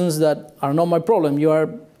reasons that are not my problem, you are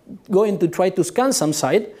going to try to scan some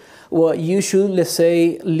site, well, you should, let's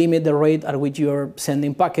say, limit the rate at which you're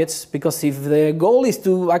sending packets, because if the goal is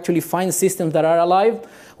to actually find systems that are alive,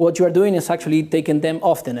 what you are doing is actually taking them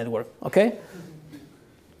off the network. Okay?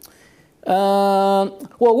 Well,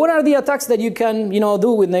 what are the attacks that you can,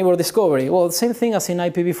 do with neighbor discovery? Well, the same thing as in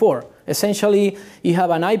IPv4. Essentially, you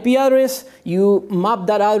have an IP address, you map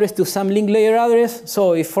that address to some link layer address.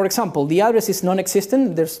 So if, for example, the address is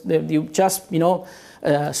non-existent, you just,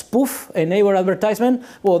 spoof a neighbor advertisement,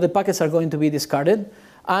 well, the packets are going to be discarded.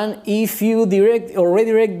 And if you direct or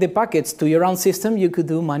redirect the packets to your own system, you could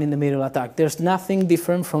do man-in-the-middle attack. There's nothing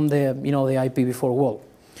different from the, the IPv4 world.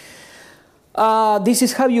 This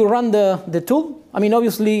is how you run the tool. I mean,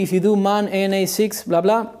 obviously, if you do man NA6 blah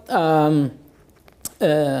blah,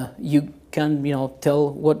 you can tell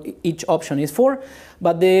what each option is for.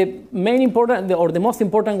 But the main important or the most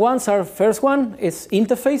important ones are, first one is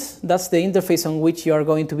interface. That's the interface on which you are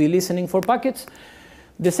going to be listening for packets.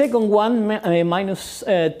 The second one,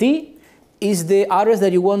 -T, is the address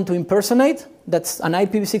that you want to impersonate. That's an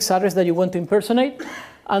IPv6 address that you want to impersonate.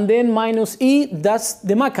 And then -E, that's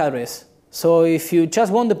the MAC address. So if you just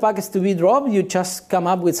want the packets to be dropped, you just come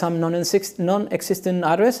up with some non-existent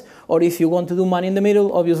address, or if you want to do man in the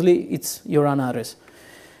middle, obviously it's your own address.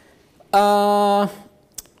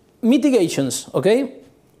 Mitigations, okay?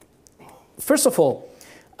 First of all,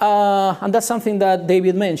 and that's something that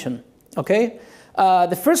David mentioned, okay?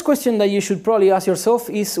 The first question that you should probably ask yourself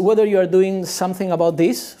is whether you are doing something about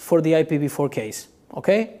this for the IPv4 case,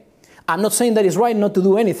 okay? I'm not saying that it's right not to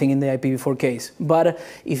do anything in the IPv4 case, but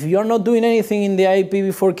if you're not doing anything in the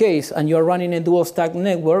IPv4 case and you're running a dual stack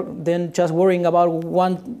network, then just worrying about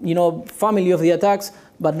one, family of the attacks,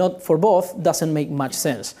 but not for both, doesn't make much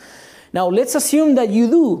sense. Now, let's assume that you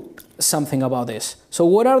do something about this. So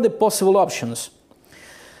what are the possible options?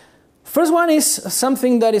 First one is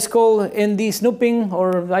something that is called ND snooping,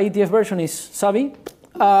 or the IETF version is SAVI.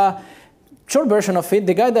 Short version of it,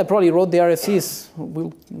 the guy that probably wrote the RFCs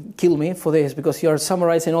will kill me for this because you're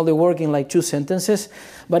summarizing all the work in like 2 sentences.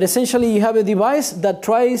 But essentially, you have a device that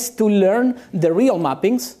tries to learn the real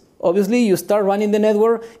mappings. Obviously, you start running the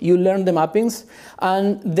network, you learn the mappings,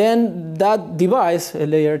 and then that device, a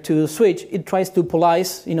layer 2 switch, it tries to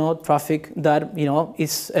police, traffic that,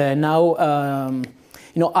 is now,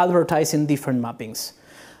 advertising different mappings.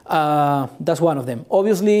 That's one of them.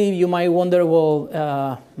 Obviously, you might wonder,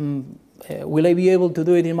 well, will I be able to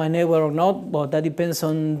do it in my network or not? Well, that depends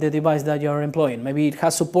on the device that you're employing. Maybe it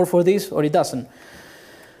has support for this or it doesn't.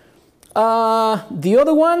 The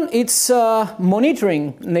other one, it's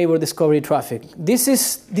monitoring neighbor discovery traffic.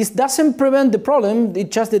 This doesn't prevent the problem,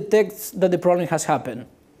 it just detects that the problem has happened.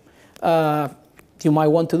 You might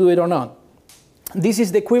want to do it or not. This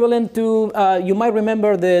is the equivalent to, you might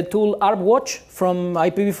remember the tool ARPWatch from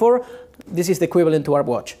IPv4. This is the equivalent to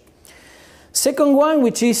ARPWatch. Second one,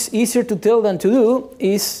 which is easier to tell than to do,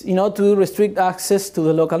 is to restrict access to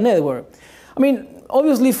the local network. I mean,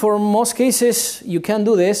 obviously, for most cases, you can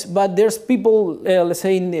do this, but there's people, let's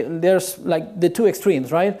say, there's like the 2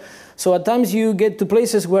 extremes, right? So at times you get to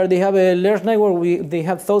places where they have a large network, they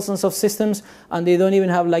have thousands of systems, and they don't even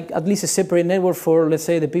have like at least a separate network for, let's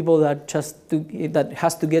say, the people that that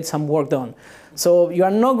has to get some work done. So you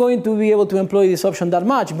are not going to be able to employ this option that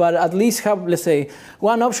much, but at least have, let's say,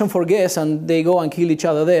 one option for guests, and they go and kill each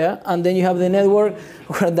other there, and then you have the network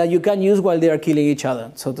that you can use while they are killing each other,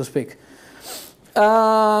 so to speak.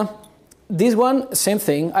 This one, same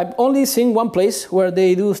thing. I've only seen one place where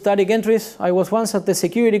they do static entries. I was once at the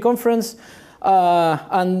security conference,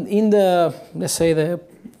 and in the, let's say, the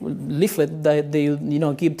leaflet that they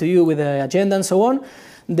give to you with the agenda and so on,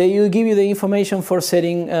 they will give you the information for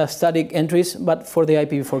setting static entries, but for the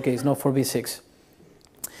IPv4 case, not for v6.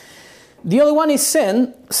 The other one is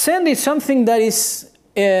send. Send is something that is,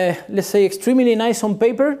 let's say, extremely nice on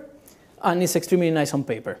paper, and it's extremely nice on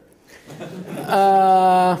paper.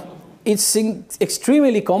 It's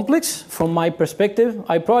extremely complex from my perspective.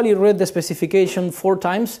 I probably read the specification 4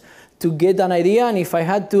 times to get an idea, and if I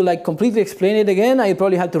had to completely explain it again, I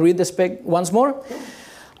probably had to read the spec once more.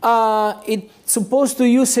 It's supposed to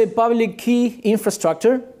use a public key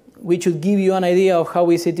infrastructure, which would give you an idea of how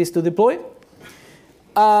easy it is to deploy.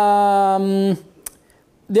 And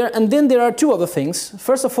then there are 2 other things.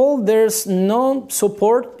 First of all, there's no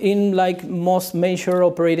support in most major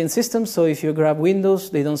operating systems. So if you grab Windows,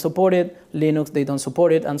 they don't support it. Linux, they don't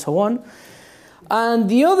support it, and so on. And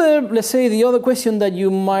the other, let's say, the other question that you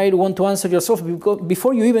might want to answer yourself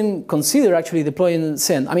before you even consider actually deploying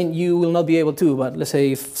send, I mean, you will not be able to, but let's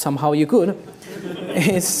say if somehow you could,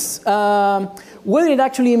 is whether it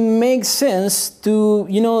actually makes sense to,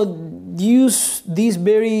 use this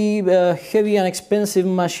very heavy and expensive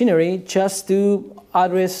machinery just to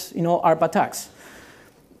address, ARP attacks.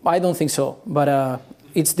 I don't think so, but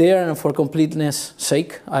it's there, and for completeness'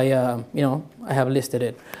 sake, I have listed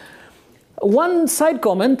it. One side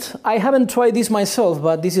comment, I haven't tried this myself,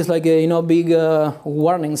 but this is like a big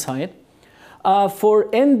warning sign. For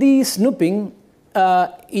ND snooping,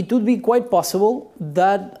 it would be quite possible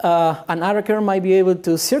that an attacker might be able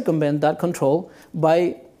to circumvent that control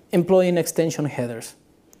by employing extension headers.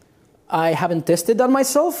 I haven't tested that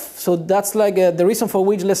myself, so that's the reason for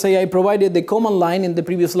which, let's say, I provided the command line in the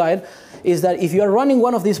previous slide, is that if you are running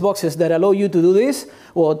one of these boxes that allow you to do this,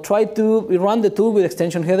 well, try to run the tool with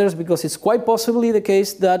extension headers, because it's quite possibly the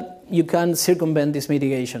case that you can circumvent this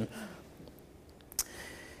mitigation.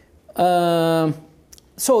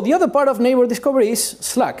 So the other part of neighbor discovery is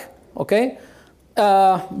Slack, okay?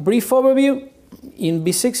 Brief overview. In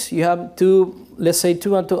v6, you have let's say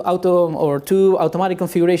two automatic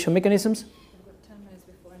configuration mechanisms. We've got 10 minutes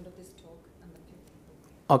before end of this talk.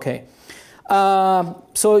 Okay.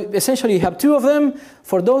 So essentially you have two of them.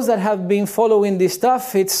 For those that have been following this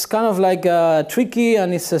stuff, it's kind of like tricky,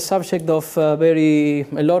 and it's a subject of a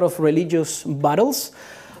lot of religious battles.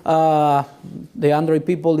 The Android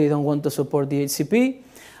people, they don't want to support DHCP.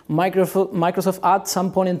 Microsoft at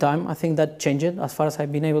some point in time, I think that changed as far as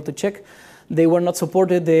I've been able to check. They were not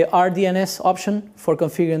supported the RDNS option for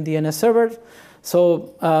configuring DNS servers.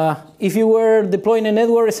 So if you were deploying a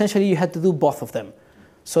network, essentially you had to do both of them.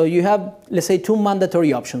 So you have, let's say, two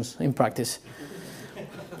mandatory options in practice.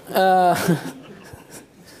 So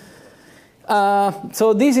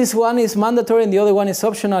one is mandatory and the other one is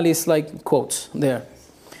optional, is like quotes there.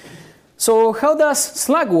 So how does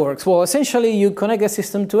Slack work? Well, essentially you connect a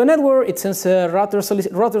system to a network, it sends a router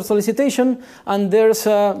solicitation, and there's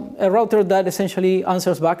a router that essentially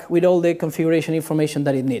answers back with all the configuration information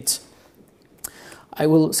that it needs. I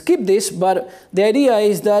will skip this, but the idea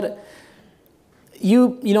is that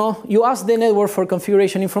you ask the network for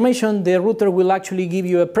configuration information, the router will actually give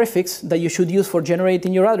you a prefix that you should use for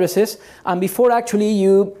generating your addresses, and before actually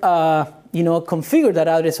you configure that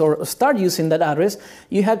address or start using that address,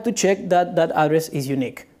 you have to check that that address is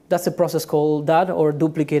unique. That's a process called DAD, or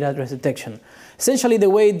duplicate address detection. Essentially, the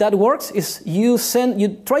way that works is you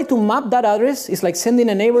try to map that address. It's like sending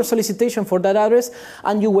a neighbor solicitation for that address,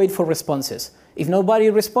 and you wait for responses. If nobody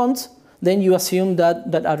responds, then you assume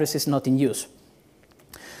that that address is not in use.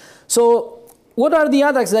 So what are the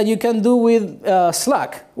attacks that you can do with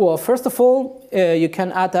Slack? Well, first of all, you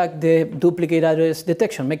can attack the duplicate address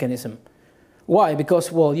detection mechanism. Why?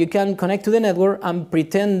 Because, well, you can connect to the network and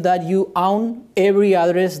pretend that you own every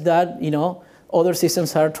address that, other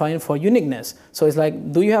systems are trying for uniqueness. So it's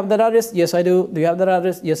like, do you have that address? Yes, I do. Do you have that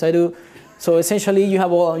address? Yes, I do. So essentially, you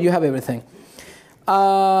have everything.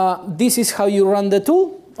 This is how you run the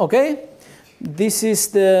tool, okay? This is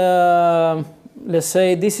the, let's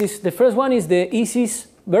say, the first one is the easiest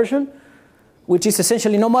version, which is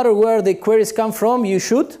essentially no matter where the queries come from, you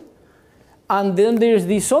should. And then there's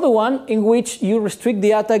this other one in which you restrict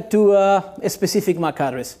the attack to a specific MAC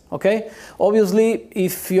address, okay? Obviously,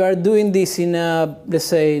 if you are doing this in, let's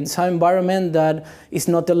say, in some environment that is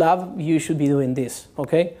not a lab, you should be doing this,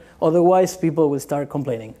 okay? Otherwise, people will start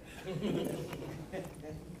complaining.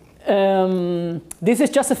 This is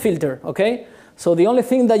just a filter, okay? So the only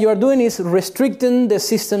thing that you are doing is restricting the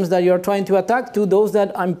systems that you are trying to attack to those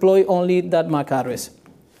that employ only that MAC address.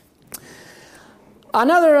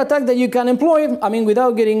 Another attack that you can employ,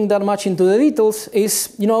 without getting that much into the details,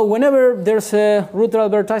 is, whenever there's a router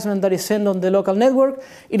advertisement that is sent on the local network,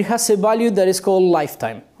 it has a value that is called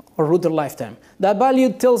lifetime, or router lifetime. That value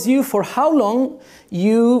tells you for how long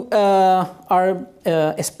you are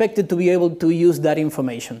expected to be able to use that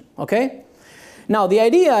information, okay? Now, the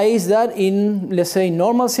idea is that in, let's say,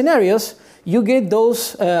 normal scenarios, you get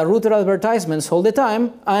those router advertisements all the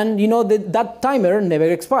time, and that timer never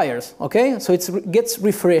expires, okay? So it gets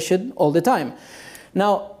refreshed all the time.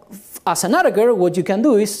 Now, as an attacker, what you can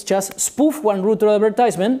do is just spoof one router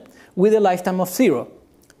advertisement with a lifetime of 0.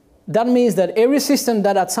 That means that every system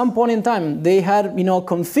that at some point in time they had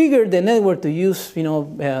configured the network to use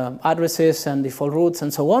addresses and default routes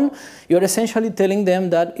and so on, you're essentially telling them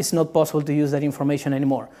that it's not possible to use that information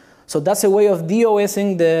anymore. So that's a way of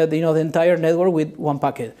DOSing the entire network with one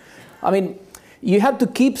packet. You have to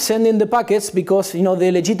keep sending the packets because the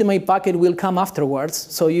legitimate packet will come afterwards.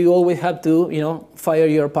 So you always have to fire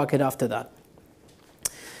your packet after that.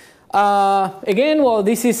 Again, well,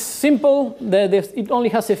 this is simple. It only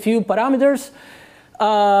has a few parameters.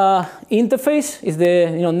 Interface is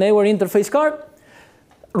the network interface card.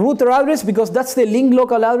 Router address, because that's the link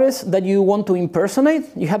local address that you want to impersonate.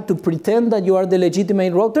 You have to pretend that you are the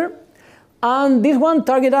legitimate router. And this one,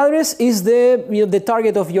 target address, is the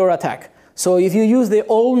target of your attack. So if you use the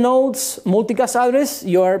all nodes multicast address,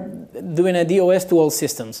 you are doing a DOS to all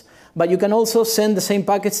systems. But you can also send the same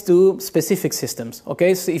packets to specific systems,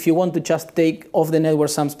 okay? So if you want to just take off the network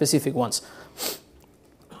some specific ones.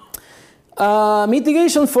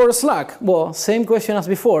 Mitigation for Slack. Well, same question as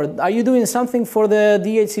before. Are you doing something for the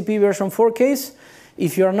DHCP version 4 case?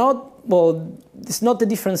 If you're not, well, it's not a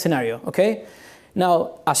different scenario, okay?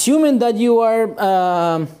 Now, assuming that you are,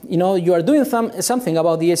 you are doing something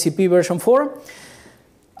about DHCP version 4,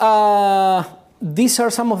 these are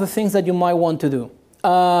some of the things that you might want to do.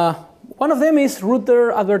 One of them is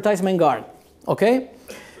router advertisement guard, okay?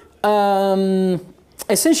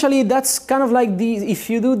 Essentially, that's kind of like if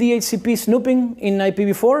you do DHCP snooping in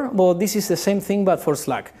IPv4, well, this is the same thing, but for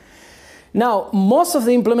Slack. Now, most of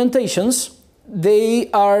the implementations, they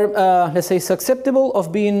are, let's say, susceptible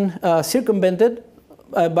of being circumvented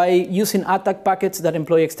by using attack packets that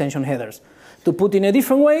employ extension headers. To put in a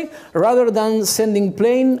different way, rather than sending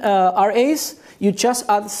plain RAs, you just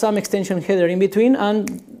add some extension header in between,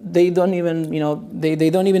 and they don't even, they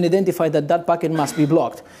don't even identify that that packet must be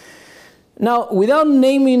blocked. Now, without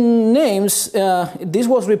naming names, this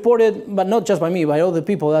was reported, but not just by me, by other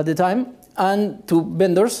people at the time, and to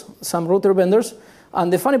vendors, some router vendors.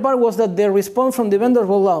 And the funny part was that the response from the vendors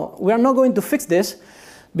was, well, we are not going to fix this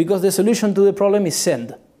because the solution to the problem is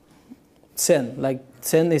send.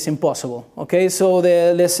 Send is impossible. Okay, so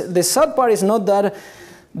the sad part is not that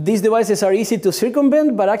these devices are easy to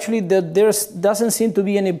circumvent, but actually there doesn't seem to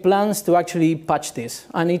be any plans to actually patch this,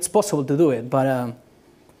 and it's possible to do it. But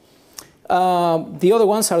the other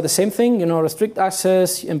ones are the same thing, restrict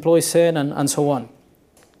access, employee send, and so on.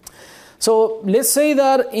 So let's say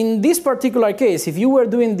that in this particular case, if you were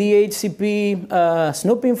doing DHCP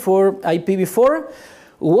snooping for IPv4,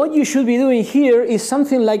 what you should be doing here is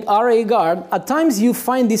something like RA guard. At times you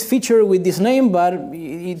find this feature with this name, but at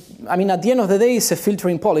the end of the day, it's a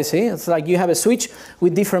filtering policy. It's like you have a switch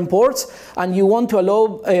with different ports, and you want to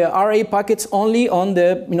allow RA packets only on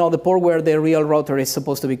the, the port where the real router is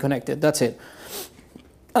supposed to be connected. That's it.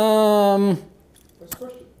 Next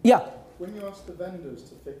question. Yeah. When you ask the vendors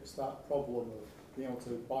to fix that problem of being able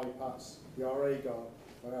to bypass the RA guard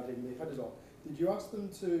by adding the headers on, did you ask them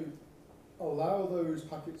to allow those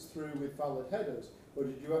packets through with valid headers, or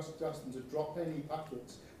did you ask them to drop any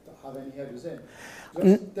packets that have any headers in?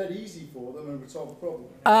 That's dead easy for them and would solve the problem.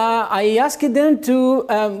 I asked them to,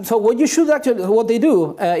 so what you should actually, what they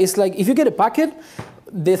do is like, if you get a packet,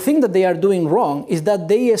 the thing that they are doing wrong is that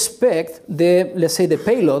they expect the, let's say, the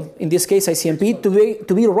payload, in this case ICMP,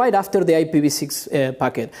 to be right after the IPv6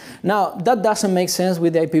 packet. Now, that doesn't make sense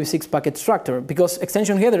with the IPv6 packet structure, because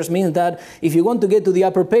extension headers means that if you want to get to the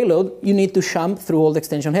upper payload, you need to jump through all the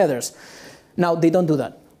extension headers. Now, they don't do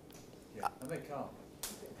that. Yeah, and they can't.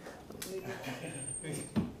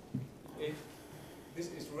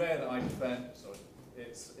 It's rare that I defend, sorry,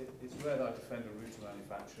 it's rare that I defend a router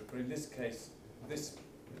manufacturer, but in this case, this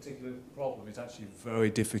particular problem is actually very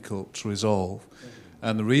difficult to resolve.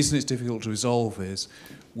 And the reason it's difficult to resolve is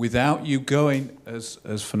without you going, as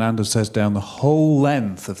Fernando says, down the whole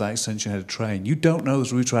length of that extension header train, you don't know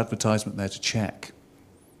there's router advertisement there to check.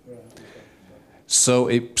 So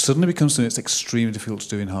it suddenly becomes something that's extremely difficult to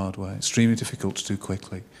do in hardware, extremely difficult to do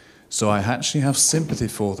quickly. So I actually have sympathy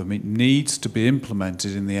for them. It needs to be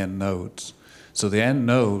implemented in the end nodes. So the end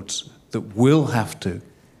nodes that will have to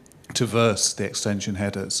traverse the extension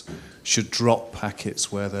headers should drop packets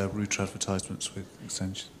where there are router advertisements with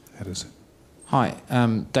extension headers. Hi,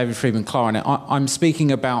 David Freeman, Clarinet. I'm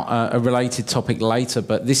speaking about a related topic later,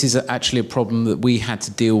 but this is actually a problem that we had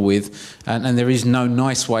to deal with, and there is no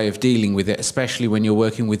nice way of dealing with it, especially when you're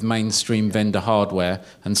working with mainstream vendor hardware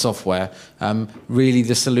and software. Really,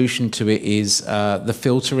 the solution to it is the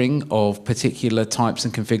filtering of particular types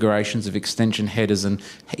and configurations of extension headers and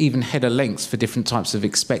even header lengths for different types of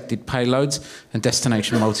expected payloads, and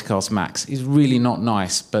destination multicast max is really not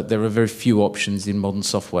nice, but there are very few options in modern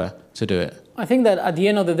software to do it. I think that at the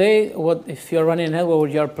end of the day, if you're running a network,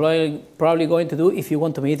 what you're probably going to do, if you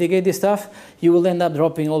want to mitigate this stuff, you will end up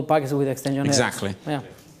dropping all packets with extension headers. Exactly. Yeah.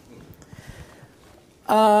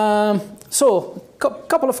 So,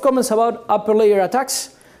 couple of comments about upper layer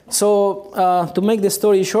attacks. So, to make the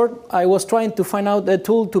story short, I was trying to find out a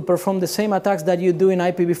tool to perform the same attacks that you do in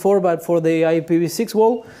IPv4, but for the IPv6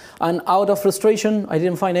 wall. And out of frustration, I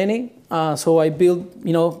didn't find any. So I built,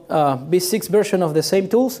 V6 version of the same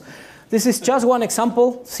tools. This is just one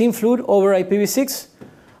example, SymFlood over IPv6.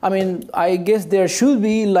 I mean, I guess there should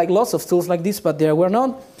be like lots of tools like this, but there were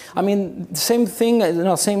not. I mean, same thing,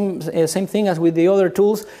 same thing as with the other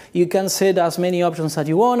tools. You can set as many options as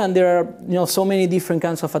you want, and there are so many different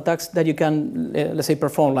kinds of attacks that you can, let's say,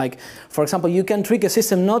 perform. Like, for example, you can trick a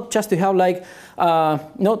system not just to have like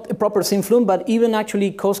not a proper SymFlood, but even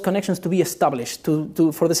actually cause connections to be established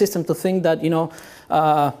for the system to think that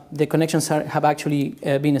the connections have actually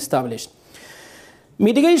been established.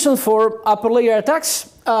 Mitigation for upper layer attacks.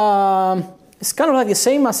 It's kind of like the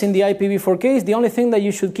same as in the IPv4 case. The only thing that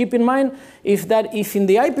you should keep in mind is that if in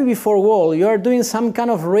the IPv4 wall you are doing some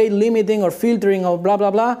kind of rate limiting or filtering or blah,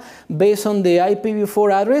 blah, blah, based on the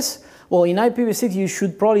IPv4 address, well, in IPv6 you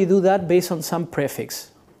should probably do that based on some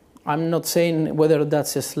prefix. I'm not saying whether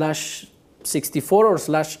that's a /64 or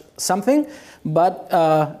 /something, but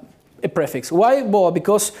a prefix. Why? Well,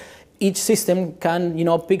 because each system can,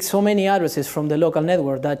 pick so many addresses from the local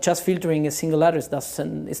network that just filtering a single address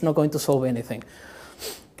is not going to solve anything.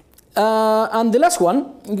 And the last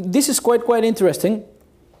one, this is quite interesting.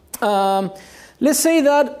 Let's say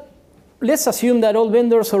that let's assume that all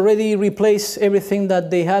vendors already replace everything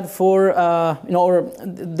that they had for, or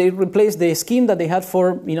they replace the scheme that they had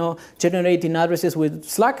for, generating addresses with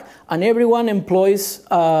Slack, and everyone employs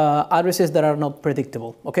addresses that are not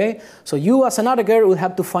predictable, okay? So you as an attacker would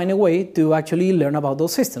have to find a way to actually learn about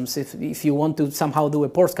those systems if you want to somehow do a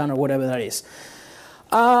port scan or whatever that is.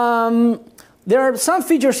 There are some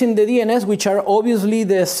features in the DNS which are obviously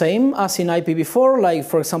the same as in IPv4, like,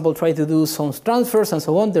 for example, try to do some transfers and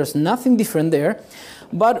so on. There's nothing different there.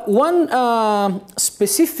 But one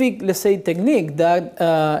specific, let's say, technique that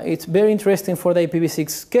it's very interesting for the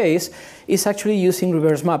IPv6 case is actually using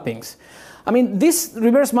reverse mappings. I mean, this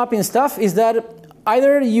reverse mapping stuff is that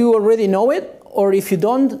either you already know it, or if you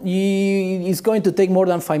don't, it's going to take more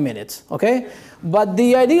than 5 minutes, okay? But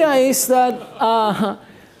the idea is that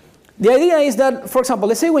for example,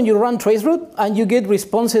 let's say when you run traceroute and you get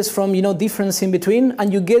responses from difference in between,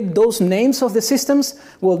 and you get those names of the systems,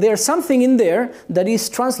 well, there's something in there that is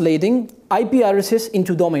translating IP addresses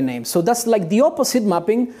into domain names. So that's like the opposite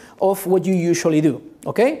mapping of what you usually do,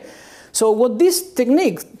 okay? So what this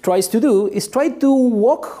technique tries to do is try to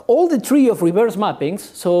walk all the tree of reverse mappings.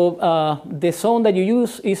 So the zone that you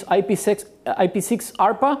use is IPv6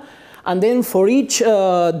 ARPA. And then for each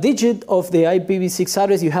digit of the IPv6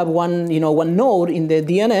 address, you have one node in the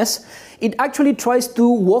DNS. It actually tries to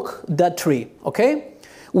walk that tree, okay?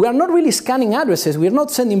 We are not really scanning addresses. We are not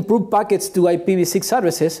sending proof packets to IPv6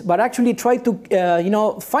 addresses, but actually try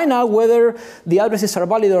to, find out whether the addresses are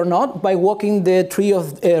valid or not by walking the tree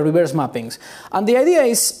of reverse mappings. And the idea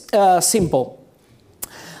is simple.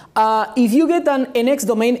 If you get an NX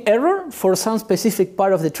domain error for some specific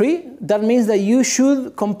part of the tree, that means that you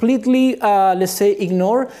should completely, let's say,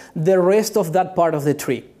 ignore the rest of that part of the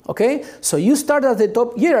tree, okay? So you start at the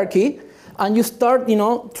top hierarchy, and you start,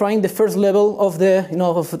 trying the first level of the,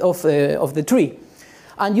 of the tree,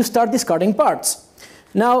 and you start discarding parts.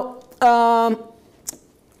 Now,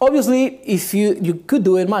 obviously, if you could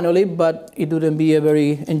do it manually, but it wouldn't be a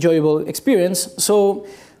very enjoyable experience. So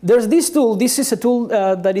there's this tool. This is a tool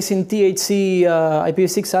that is in THC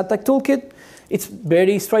IPv6 attack toolkit. It's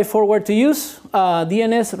very straightforward to use.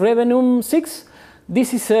 DNS Revenum 6.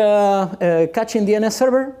 This is a caching DNS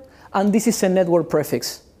server, and this is a network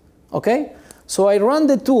prefix. Okay? So I ran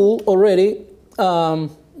the tool already.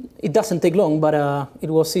 It doesn't take long, but it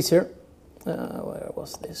was easier. Where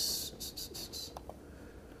was this?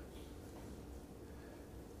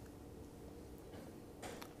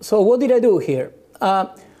 So what did I do here?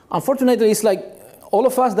 Unfortunately, it's like all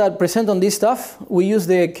of us that present on this stuff, we use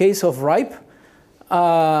the case of RIPE.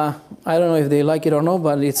 I don't know if they like it or not,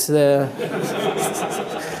 but it's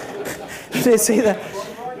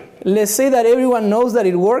let's say that everyone knows that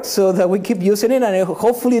it works, so that we keep using it, and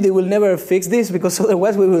hopefully they will never fix this, because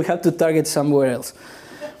otherwise we will have to target somewhere else.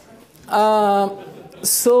 What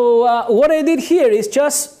I did here is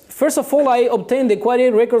just, first of all, I obtained the query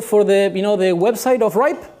record for the the website of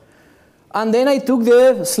RIPE. And then I took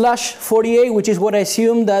the /48, which is what I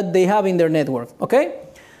assume that they have in their network, okay?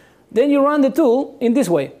 Then you run the tool in this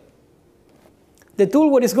way. The tool,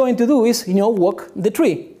 what it's going to do is, walk the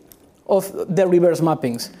tree of the reverse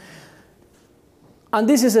mappings. And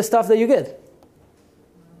this is the stuff that you get.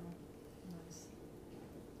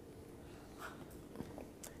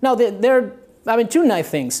 Now, there are two nice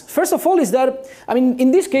things. First of all is that,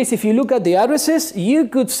 in this case, if you look at the addresses, you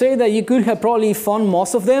could say that you could have probably found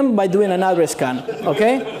most of them by doing an address scan,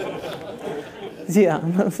 okay? Yeah,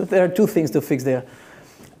 there are two things to fix there.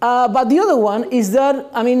 But the other one is that,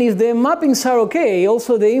 if the mappings are okay,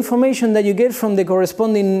 also the information that you get from the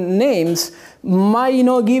corresponding names might,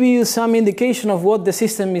 give you some indication of what the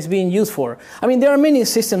system is being used for. There are many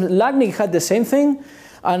systems. LACNIC had the same thing.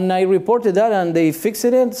 And I reported that, and they fixed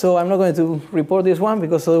it, so I'm not going to report this one,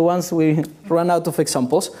 because otherwise we run out of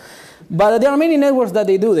examples. But there are many networks that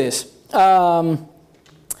they do this.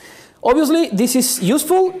 Obviously, this is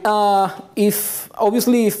useful. If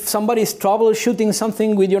somebody is troubleshooting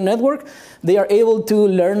something with your network, they are able to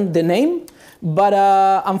learn the name. But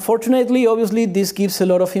unfortunately, obviously, this gives a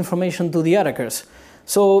lot of information to the attackers.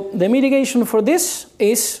 So the mitigation for this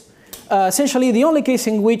is essentially the only case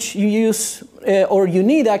in which you use or you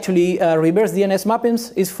need actually reverse DNS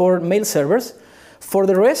mappings is for mail servers. For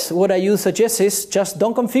the rest, what I suggest is just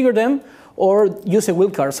don't configure them, or use a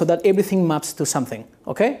wildcard so that everything maps to something,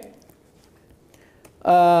 okay?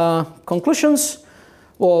 Conclusions?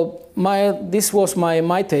 Well, this was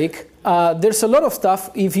my take. There's a lot of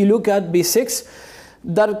stuff, if you look at V6,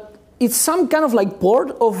 that it's some kind of like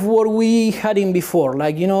port of what we had in before.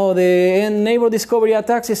 Like, the neighbor discovery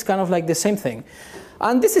attacks is kind of like the same thing.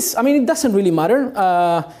 And this is, it doesn't really matter.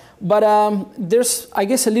 But there's, I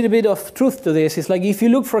guess, a little bit of truth to this. It's like if you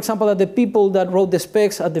look, for example, at the people that wrote the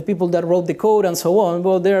specs, at the people that wrote the code, and so on,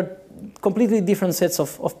 well, they're completely different sets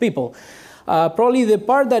of people. Probably the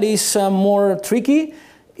part that is more tricky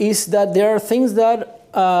is that there are things that,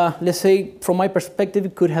 let's say, from my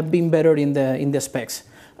perspective, could have been better in the specs.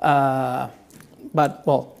 But,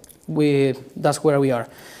 well, that's where we are.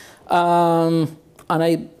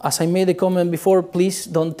 And as I made a comment before, please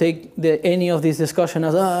don't take any of this discussion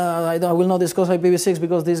as I will not discuss IPv6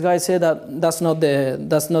 because this guy said that. That's not the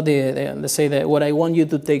let's say what I want you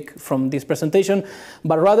to take from this presentation,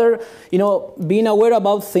 but rather, being aware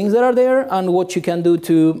about things that are there and what you can do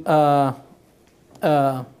to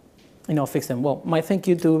fix them. Well, my thank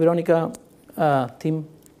you to Veronica, team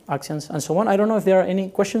actions, and so on. I don't know if there are any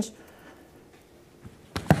questions.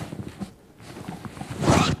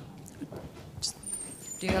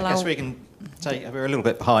 Do you allow? I guess we can take, we're a little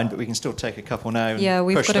bit behind, but we can still take a couple now and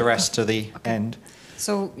we've push the rest to the end.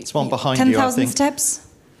 So it's one behind you, I 10,000 think. steps?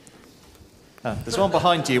 There's one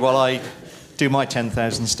behind you while I do my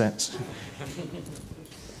 10,000 steps.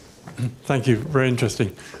 Thank you, very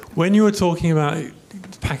interesting. When you were talking about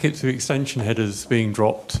packets with extension headers being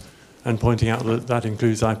dropped and pointing out that that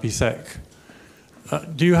includes IPsec,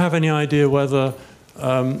 do you have any idea whether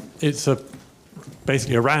it's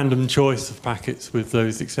basically a random choice of packets with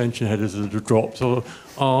those extension headers that are dropped, or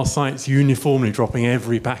are sites uniformly dropping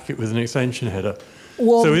every packet with an extension header?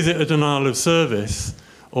 Well, so is it a denial of service,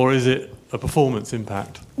 or is it a performance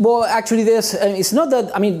impact? Well, actually, it's not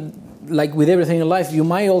that, like with everything in life, you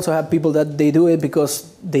might also have people that they do it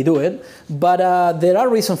because they do it, but there are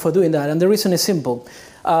reasons for doing that, and the reason is simple.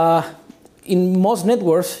 In most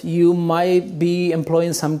networks, you might be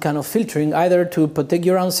employing some kind of filtering, either to protect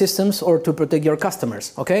your own systems or to protect your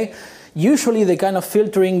customers, okay? Usually the kind of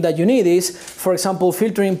filtering that you need is, for example,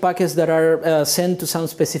 filtering packets that are sent to some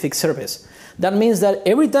specific service. That means that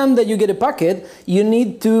every time that you get a packet, you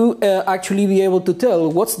need to actually be able to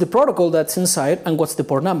tell what's the protocol that's inside and what's the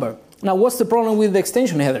port number. Now, what's the problem with the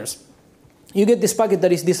extension headers? You get this packet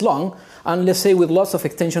that is this long, and let's say with lots of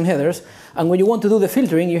extension headers, and when you want to do the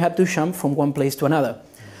filtering, you have to jump from one place to another.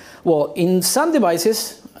 Well, in some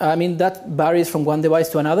devices, that varies from one device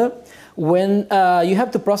to another. When you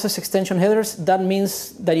have to process extension headers, that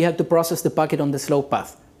means that you have to process the packet on the slow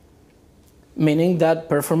path, meaning that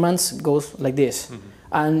performance goes like this. Mm-hmm.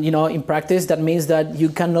 And in practice, that means that you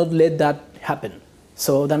cannot let that happen.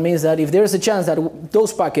 So that means that if there's a chance that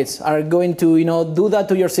those packets are going to do that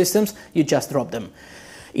to your systems, you just drop them.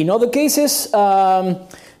 In other cases,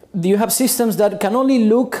 you have systems that can only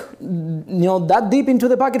look that deep into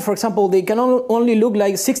the packet. For example, they can only look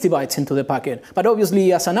like 60 bytes into the packet. But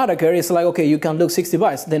obviously, as an attacker, it's like, okay, you can look 60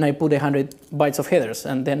 bytes. Then I put 100 bytes of headers,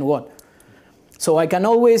 and then what? So I can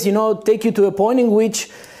always take you to a point in which,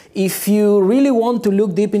 if you really want to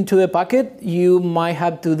look deep into the packet, you might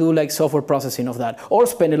have to do like software processing of that, or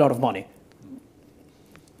spend a lot of money.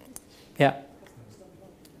 Yeah.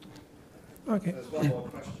 Okay. There's one more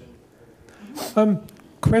question.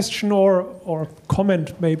 Question or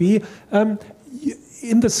comment maybe.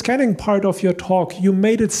 In the scanning part of your talk, you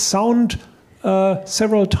made it sound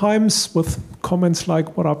several times with comments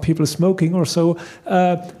like, what are people smoking or so,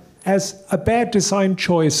 as a bad design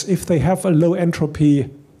choice if they have a low entropy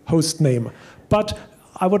host name. But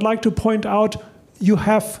I would like to point out, you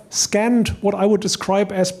have scanned what I would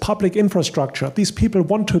describe as public infrastructure. These people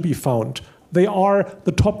want to be found. They are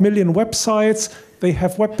the top 1 million websites. They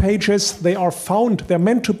have web pages. They are found. They're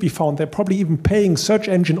meant to be found. They're probably even paying search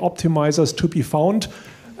engine optimizers to be found.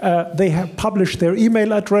 They have published their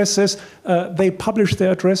email addresses. They publish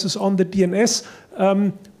their addresses on the DNS.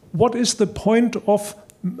 What is the point of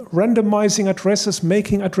randomizing addresses,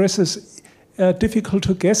 making addresses difficult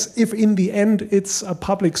to guess, if in the end it's a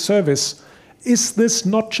public service? Is this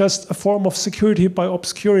not just a form of security by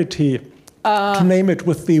obscurity, to name it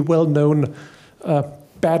with the well-known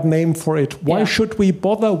bad name for it? Why should we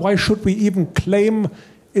bother? Why should we even claim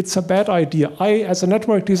it's a bad idea? I, as a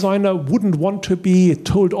network designer, wouldn't want to be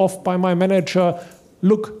told off by my manager,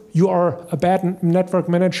 look, you are a bad network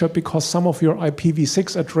manager because some of your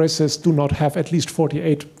IPv6 addresses do not have at least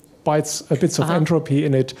 48 bits of entropy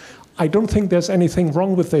in it. I don't think there's anything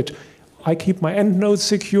wrong with it. I keep my end nodes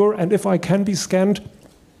secure, and if I can be scanned,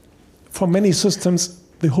 for many systems,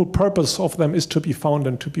 the whole purpose of them is to be found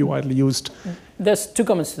and to be widely used. There's two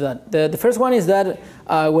comments to that. The first one is that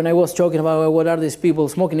when I was talking about what are these people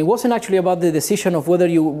smoking, it wasn't actually about the decision of whether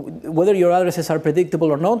your addresses are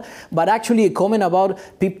predictable or not, but actually a comment about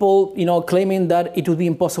people claiming that it would be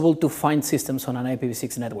impossible to find systems on an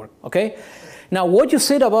IPv6 network. Okay. Now, what you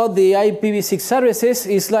said about the IPv6 addresses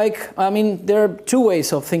is like, I mean, there are two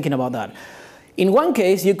ways of thinking about that. In one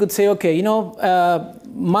case, you could say, okay, you know,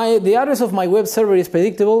 the address of my web server is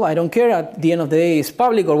predictable. I don't care. At the end of the day, it's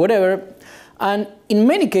public or whatever. And in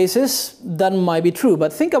many cases, that might be true.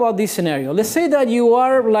 But think about this scenario. Let's say that you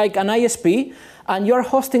are like an ISP, and you're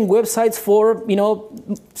hosting websites for, you know,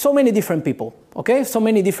 so many different people, okay? So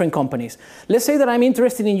many different companies. Let's say that I'm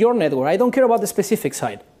interested in your network. I don't care about the specific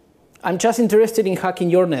site. I'm just interested in hacking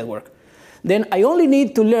your network. Then I only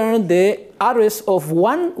need to learn the address of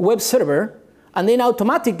one web server, and then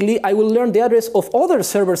automatically I will learn the address of other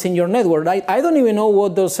servers in your network. I don't even know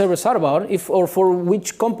what those servers are about, or for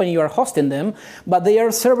which company you are hosting them, but they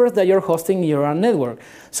are servers that you're hosting in your network.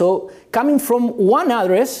 So coming from one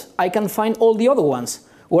address, I can find all the other ones.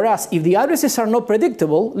 Whereas if the addresses are not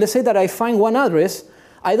predictable, let's say that I find one address,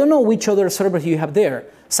 I don't know which other servers you have there.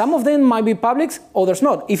 Some of them might be public, others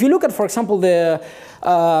not. If you look at, for example, the,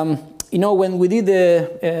 you know, when we did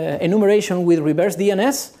the enumeration with reverse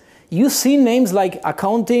DNS, you see names like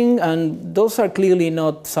accounting, and those are clearly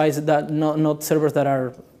not not servers that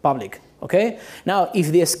are public. Okay. Now, if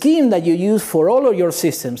the scheme that you use for all of your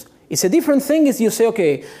systems is a different thing, is you say,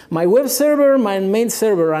 okay, my web server, my main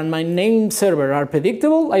server, and my name server are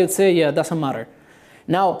predictable, I would say, yeah, doesn't matter.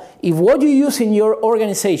 Now, if what you use in your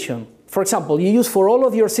organization, for example, you use for all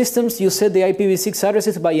of your systems, you set the IPv6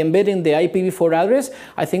 addresses by embedding the IPv4 address,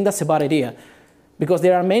 I think that's a bad idea. Because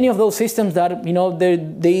there are many of those systems that, you know,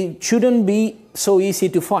 they shouldn't be so easy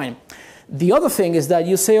to find. The other thing is that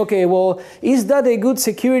you say, okay, well, is that a good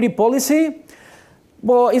security policy?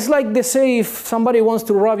 Well, it's like they say if somebody wants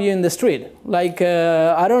to rob you in the street. Like,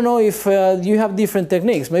 I don't know if you have different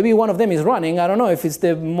techniques. Maybe one of them is running. I don't know if it's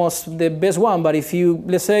the best one, but if you,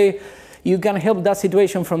 let's say, you can help that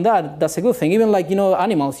situation from that, that's a good thing. Even like, you know,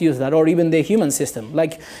 animals use that, or even the human system.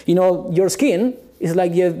 Like, you know, your skin is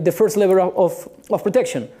like the first level of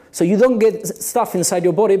protection. So you don't get stuff inside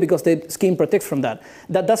your body because the skin protects from that.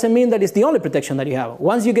 That doesn't mean that it's the only protection that you have.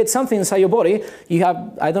 Once you get something inside your body, you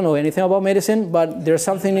have, I don't know anything about medicine, but there's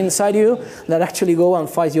something inside you that actually go and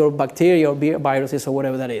fight your bacteria or viruses or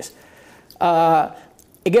whatever that is.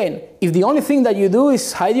 Again, if the only thing that you do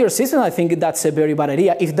is hide your system, I think that's a very bad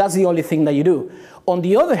idea, if that's the only thing that you do. On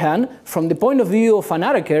the other hand, from the point of view of an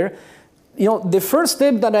attacker, you know, the first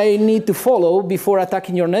step that I need to follow before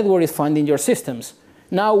attacking your network is finding your systems.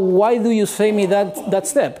 Now, why do you say me that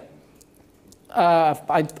step?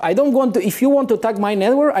 I don't want to, if you want to attack my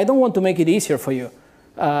network, I don't want to make it easier for you.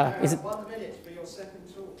 Is it 1 minute for your second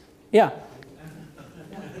talk? Yeah.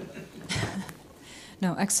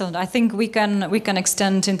 No, excellent. I think we can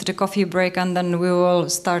extend into the coffee break, and then we will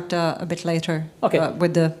start a bit later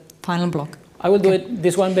with the final block. I will do it.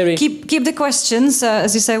 This one very. Keep the questions.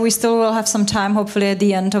 As you say, we still will have some time, hopefully at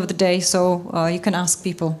the end of the day, so you can ask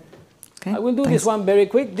people. Okay? I will do this one very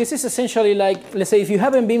quick. This is essentially like, let's say, if you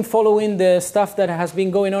haven't been following the stuff that has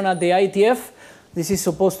been going on at the IETF, this is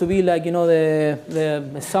supposed to be like, you know,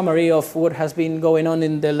 the summary of what has been going on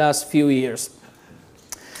in the last few years.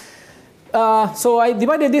 So I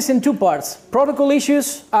divided this in two parts, protocol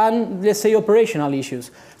issues and, let's say, operational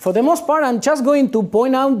issues. For the most part, I'm just going to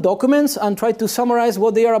point out documents and try to summarize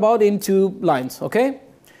what they are about in 2 lines, okay?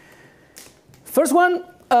 First one,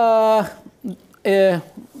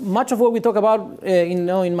 much of what we talk about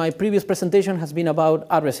in my previous presentation has been about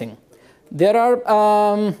addressing. There's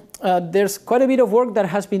quite a bit of work that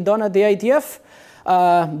has been done at the IETF.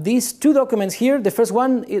 These 2 documents here, the first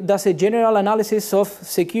one does a general analysis of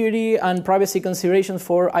security and privacy considerations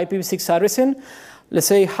for IPv6 addressing. Let's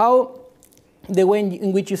say how the way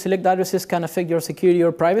in which you select addresses can affect your security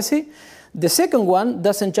or privacy. The second one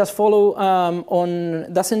doesn't just focus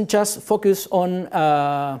on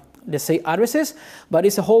let's say addresses, but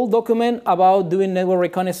it's a whole document about doing network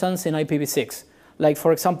reconnaissance in IPv6. Like,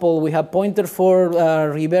 for example, we have pointers for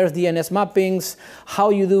reverse DNS mappings,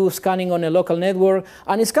 how you do scanning on a local network,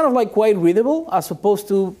 and it's kind of like quite readable as opposed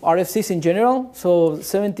to RFCs in general. So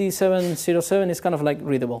 7707 is kind of like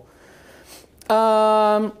readable.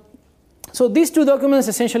 So these 2 documents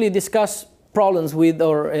essentially discuss problems with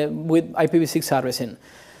IPv6 addressing.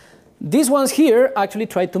 These ones here actually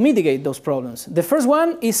try to mitigate those problems. The first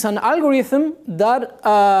one is an algorithm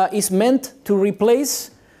that is meant to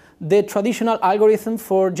replace the traditional algorithm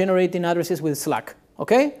for generating addresses with Slack,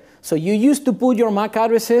 okay? So you used to put your MAC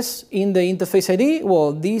addresses in the interface ID.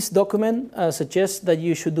 Well, this document suggests that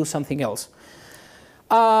you should do something else.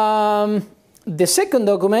 The second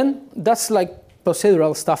document, that's like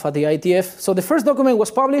procedural stuff at the IETF. So the first document was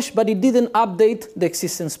published, but it didn't update the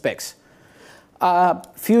existing specs. A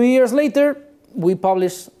few years later, we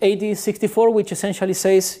published 8064, which essentially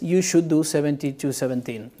says you should do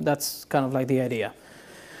 7217. That's kind of like the idea.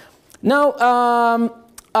 Now,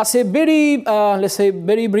 as a very, let's say,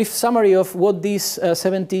 very brief summary of what this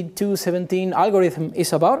 7217 algorithm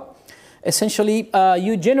is about, essentially,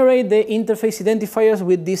 you generate the interface identifiers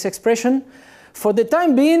with this expression. For the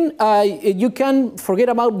time being, you can forget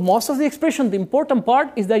about most of the expression. The important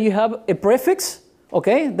part is that you have a prefix,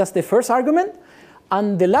 okay? That's the first argument.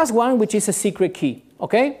 And the last one, which is a secret key,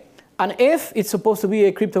 okay? And F, it's supposed to be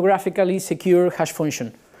a cryptographically secure hash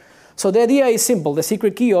function. So the idea is simple. The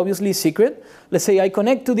secret key obviously is secret. Let's say I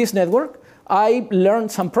connect to this network. I learn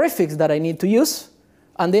some prefix that I need to use.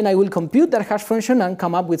 And then I will compute that hash function and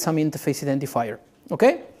come up with some interface identifier,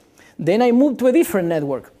 okay? Then I move to a different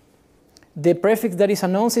network. The prefix that is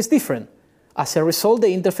announced is different. As a result, the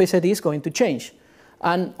interface ID is going to change.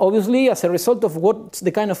 And obviously, as a result of what's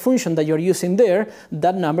the kind of function that you're using there,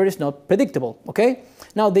 that number is not predictable, okay?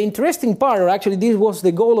 Now, the interesting part, or actually this was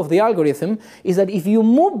the goal of the algorithm, is that if you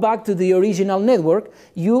move back to the original network,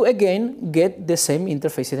 you again get the same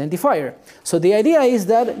interface identifier. So the idea is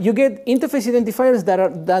that you get interface identifiers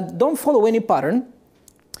that don't follow any pattern,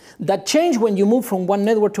 that change when you move from one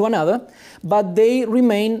network to another, but they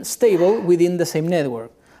remain stable within the same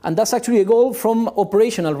network. And that's actually a goal from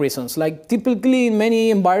operational reasons. Like typically in many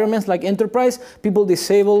environments like enterprise, people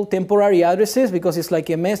disable temporary addresses because it's like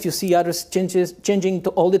a mess. You see address changing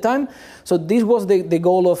all the time. So this was the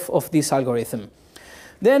goal of this algorithm.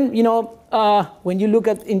 Then, you know, when you look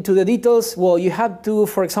into the details, well, you have to,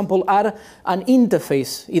 for example, add an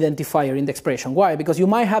interface identifier in the expression. Why? Because you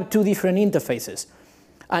might have two different interfaces.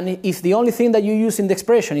 And if the only thing that you use in the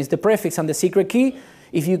expression is the prefix and the secret key,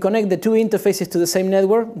 if you connect the two interfaces to the same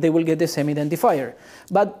network, they will get the same identifier.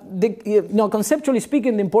 But conceptually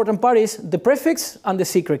speaking, the important part is the prefix and the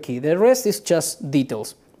secret key. The rest is just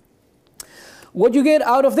details. What you get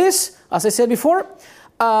out of this, as I said before,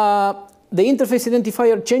 the interface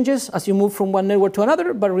identifier changes as you move from one network to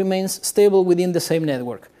another, but remains stable within the same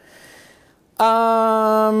network.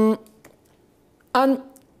 And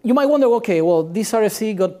you might wonder, okay, well, this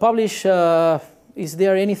RFC got published. Is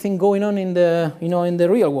there anything going on in the, in the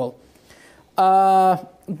real world?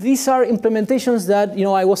 These are implementations that,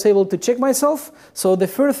 I was able to check myself. So the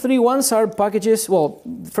first three ones are packages. Well,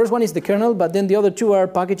 the first one is the kernel, but then the other two are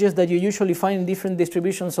packages that you usually find in different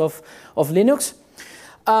distributions of Linux.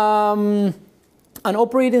 And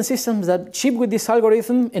operating systems that ship with this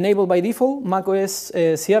algorithm enabled by default, macOS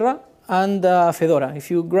Sierra and Fedora.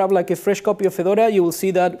 If you grab like a fresh copy of Fedora, you will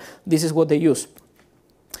see that this is what they use.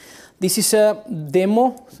 This is a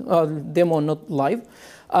demo not live,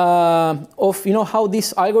 of how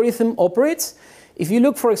this algorithm operates. If you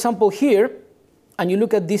look, for example, here, and you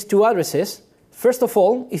look at these two addresses, first of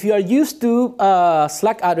all, if you are used to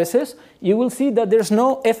Slack addresses, you will see that there's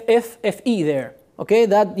no FFFE there. Okay,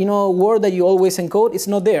 that word that you always encode, it's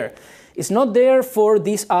not there. It's not there for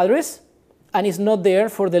this address, and it's not there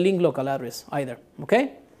for the link local address either.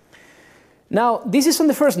 Okay. Now, this is on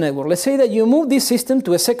the first network. Let's say that you move this system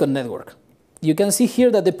to a second network. You can see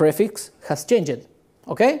here that the prefix has changed,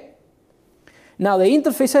 okay? Now, the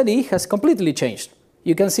interface ID has completely changed.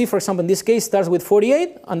 You can see, for example, in this case, starts with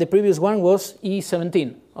 48, and the previous one was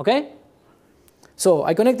E17, okay? So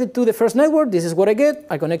I connected to the first network. This is what I get.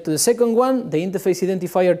 I connect to the second one. The interface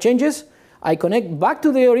identifier changes. I connect back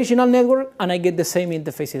to the original network, and I get the same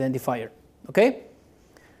interface identifier, okay?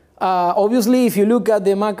 Obviously, if you look at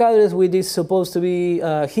the MAC address, which is supposed to be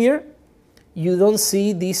here, you don't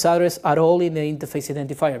see this address at all in the interface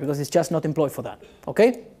identifier because it's just not employed for that,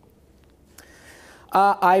 okay?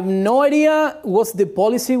 I have no idea what's the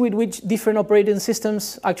policy with which different operating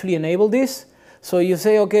systems actually enable this. So you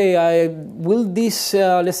say, okay, will this,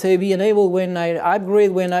 let's say, be enabled when I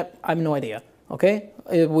upgrade, I have no idea, okay?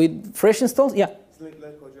 With fresh installs, yeah? Local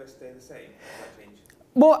address stay the same?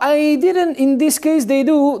 Well, I didn't. In this case, they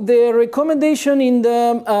do. The recommendation in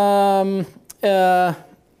the,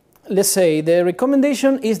 let's say, the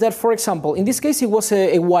recommendation is that, for example, in this case, it was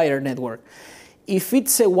a wired network. If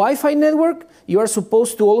it's a Wi-Fi network, you are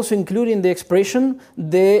supposed to also include in the expression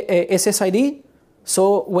the SSID.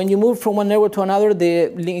 So when you move from one network to another, the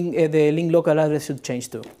link local address should change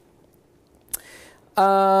too.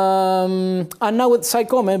 And now with side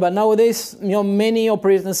comment, but nowadays, many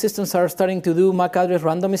operating systems are starting to do MAC address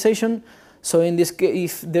randomization. So in this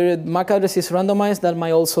case, if the MAC address is randomized, that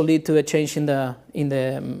might also lead to a change in the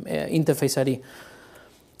interface ID.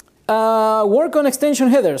 Work on extension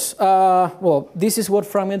headers. Well, this is what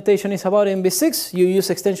fragmentation is about in IPv6. You use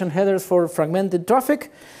extension headers for fragmented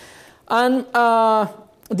traffic, and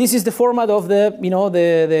this is the format of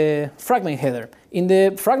the fragment header. In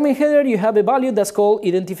the fragment header, you have a value that's called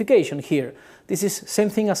identification here. This is same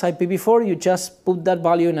thing as IPv4, you just put that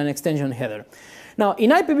value in an extension header. Now,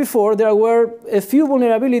 in IPv4, there were a few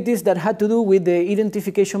vulnerabilities that had to do with the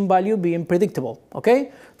identification value being predictable,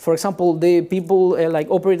 okay? For example, the people,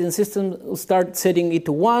 like operating systems, start setting it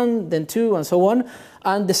to 1, then 2, and so on,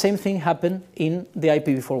 and the same thing happened in the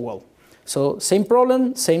IPv4 world. So, same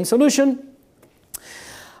problem, same solution.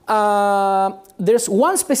 There's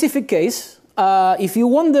one specific case. If you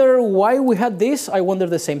wonder why we had this, I wonder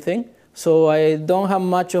the same thing. So I don't have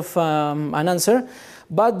much of an answer.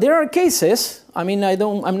 But there are cases, I mean,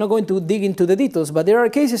 I'm not going to dig into the details, but there are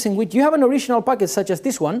cases in which you have an original packet such as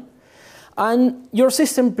this one, and your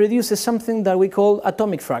system produces something that we call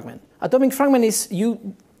atomic fragment. Atomic fragment is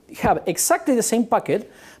you have exactly the same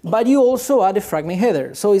packet, but you also add a fragment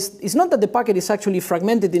header. So it's not that the packet is actually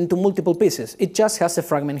fragmented into multiple pieces, it just has a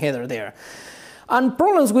fragment header there. And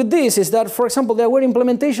problems with this is that, for example, there were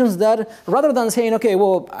implementations that rather than saying, okay,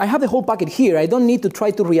 well, I have the whole packet here, I don't need to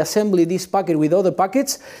try to reassemble this packet with other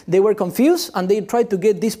packets, they were confused and they tried to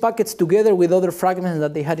get these packets together with other fragments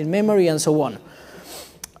that they had in memory and so on.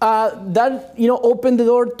 That opened the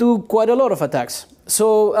door to quite a lot of attacks.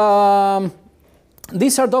 So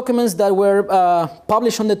these are documents that were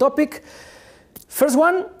published on the topic. First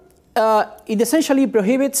one, it essentially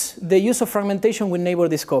prohibits the use of fragmentation with neighbor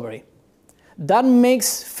discovery. That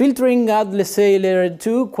makes filtering at, let's say, layer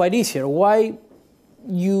 2 quite easier. Why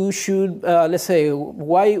you should, let's say,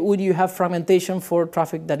 why would you have fragmentation for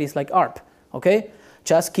traffic that is like ARP? Okay,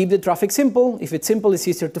 just keep the traffic simple. If it's simple, it's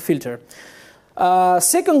easier to filter.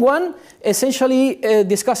 Second one essentially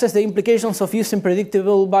discusses the implications of using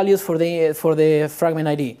predictable values for the fragment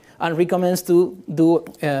ID and recommends to do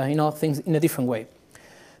things in a different way.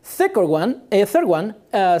 Third one,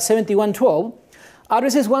 7112.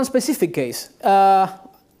 Addresses one specific case.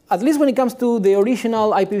 At least when it comes to the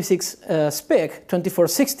original IPv6 spec,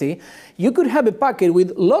 2460, you could have a packet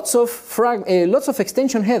with lots of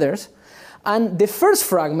extension headers, and the first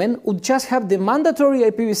fragment would just have the mandatory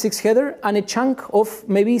IPv6 header and a chunk of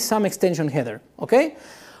maybe some extension header. Okay?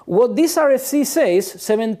 What this RFC says,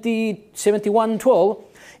 7112,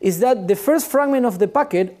 is that the first fragment of the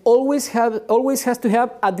packet always has to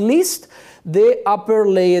have at least the upper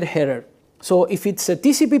layer header. So if it's a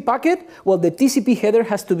TCP packet, well, the TCP header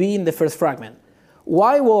has to be in the first fragment.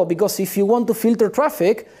 Why? Well, because if you want to filter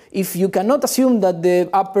traffic, if you cannot assume that the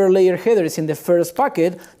upper layer header is in the first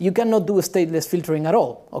packet, you cannot do stateless filtering at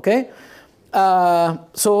all, okay?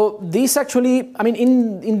 So this actually, I mean,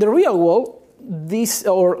 in the real world,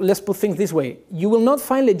 or let's put things this way, you will not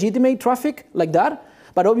find legitimate traffic like that,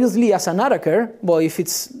 but obviously as an attacker, well, if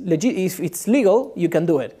it's legal, you can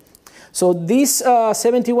do it. So this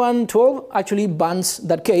 7112 actually bans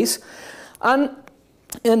that case. And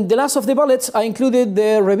in the last of the bullets, I included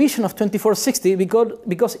the revision of 2460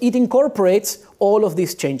 because it incorporates all of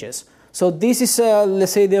these changes. So this is,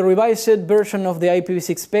 let's say, the revised version of the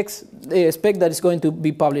IPv6 spec that is going to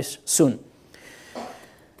be published soon.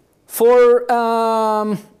 For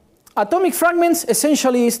atomic fragments,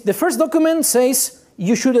 essentially, the first document says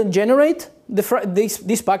you shouldn't generate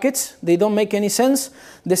these packets. They don't make any sense.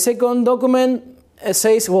 The second document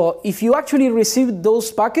says, well, if you actually receive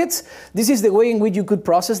those packets, this is the way in which you could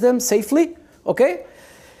process them safely, okay?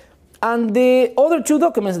 And the other two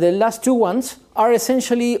documents, the last two ones, are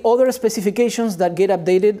essentially other specifications that get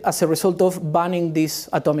updated as a result of banning these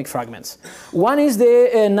atomic fragments. One is the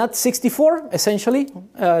NAT64, essentially.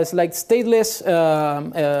 It's like stateless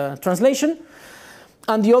translation.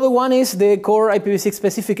 And the other one is the core IPv6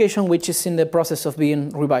 specification, which is in the process of being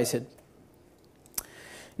revised.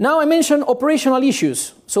 Now I mentioned operational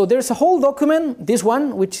issues. So there's a whole document, this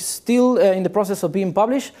one, which is still in the process of being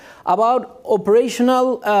published, about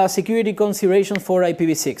operational security considerations for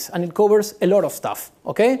IPv6. And it covers a lot of stuff,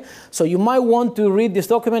 okay? So you might want to read this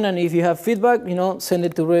document, and if you have feedback, send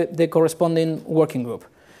it to the corresponding working group.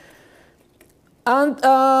 And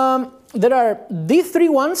there are these three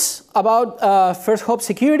ones about first hop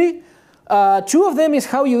security. Two of them is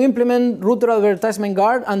how you implement router advertisement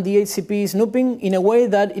guard and DHCP snooping in a way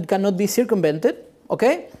that it cannot be circumvented.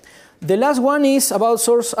 Okay. The last one is about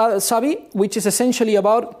source savvy, which is essentially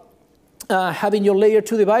about having your layer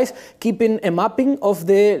 2 device keeping a mapping of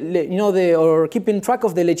or keeping track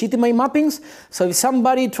of the legitimate mappings. So if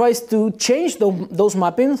somebody tries to change those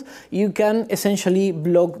mappings, you can essentially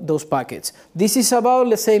block those packets. This is about,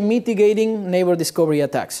 let's say, mitigating neighbor discovery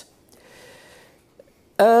attacks.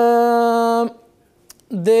 And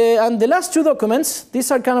the last two documents,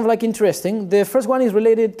 these are kind of like interesting. The first one is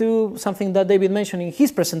related to something that David mentioned in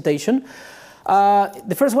his presentation.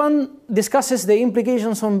 The first one discusses the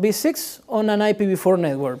implications on V6 on an IPv4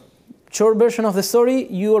 network. Short version of the story,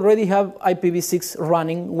 you already have IPv6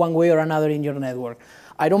 running one way or another in your network.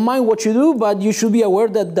 I don't mind what you do, but you should be aware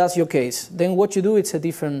that that's your case. Then what you do, it's a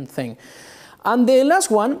different thing. And the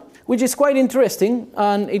last one, which is quite interesting,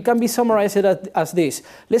 and it can be summarized as this.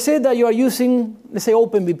 Let's say that you are using, let's say,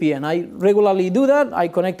 OpenVPN. I regularly do that. I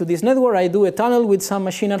connect to this network. I do a tunnel with some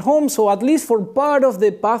machine at home. So at least for part of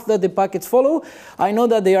the path that the packets follow, I know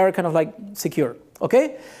that they are kind of like secure.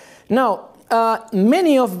 Okay? Now,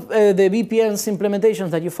 many of the VPN's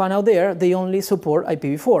implementations that you find out there, they only support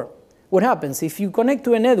IPv4. What happens? If you connect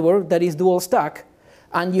to a network that is dual stack,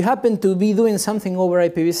 and you happen to be doing something over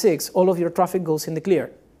IPv6, all of your traffic goes in the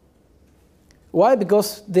clear. Why?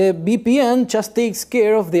 Because the VPN just takes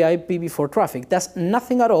care of the IPv4 traffic. That's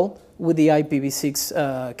nothing at all with the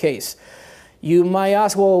IPv6 case. You might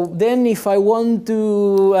ask, well, then if I want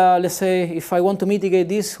to, let's say, if I want to mitigate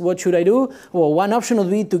this, what should I do? Well, one option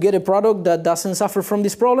would be to get a product that doesn't suffer from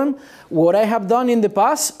this problem. What I have done in the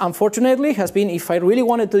past, unfortunately, has been if I really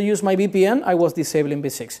wanted to use my VPN, I was disabling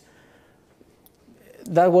V6.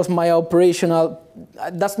 That was my operational,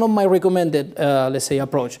 that's not my recommended, let's say,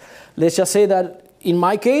 approach. Let's just say that in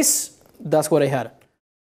my case, that's what I had.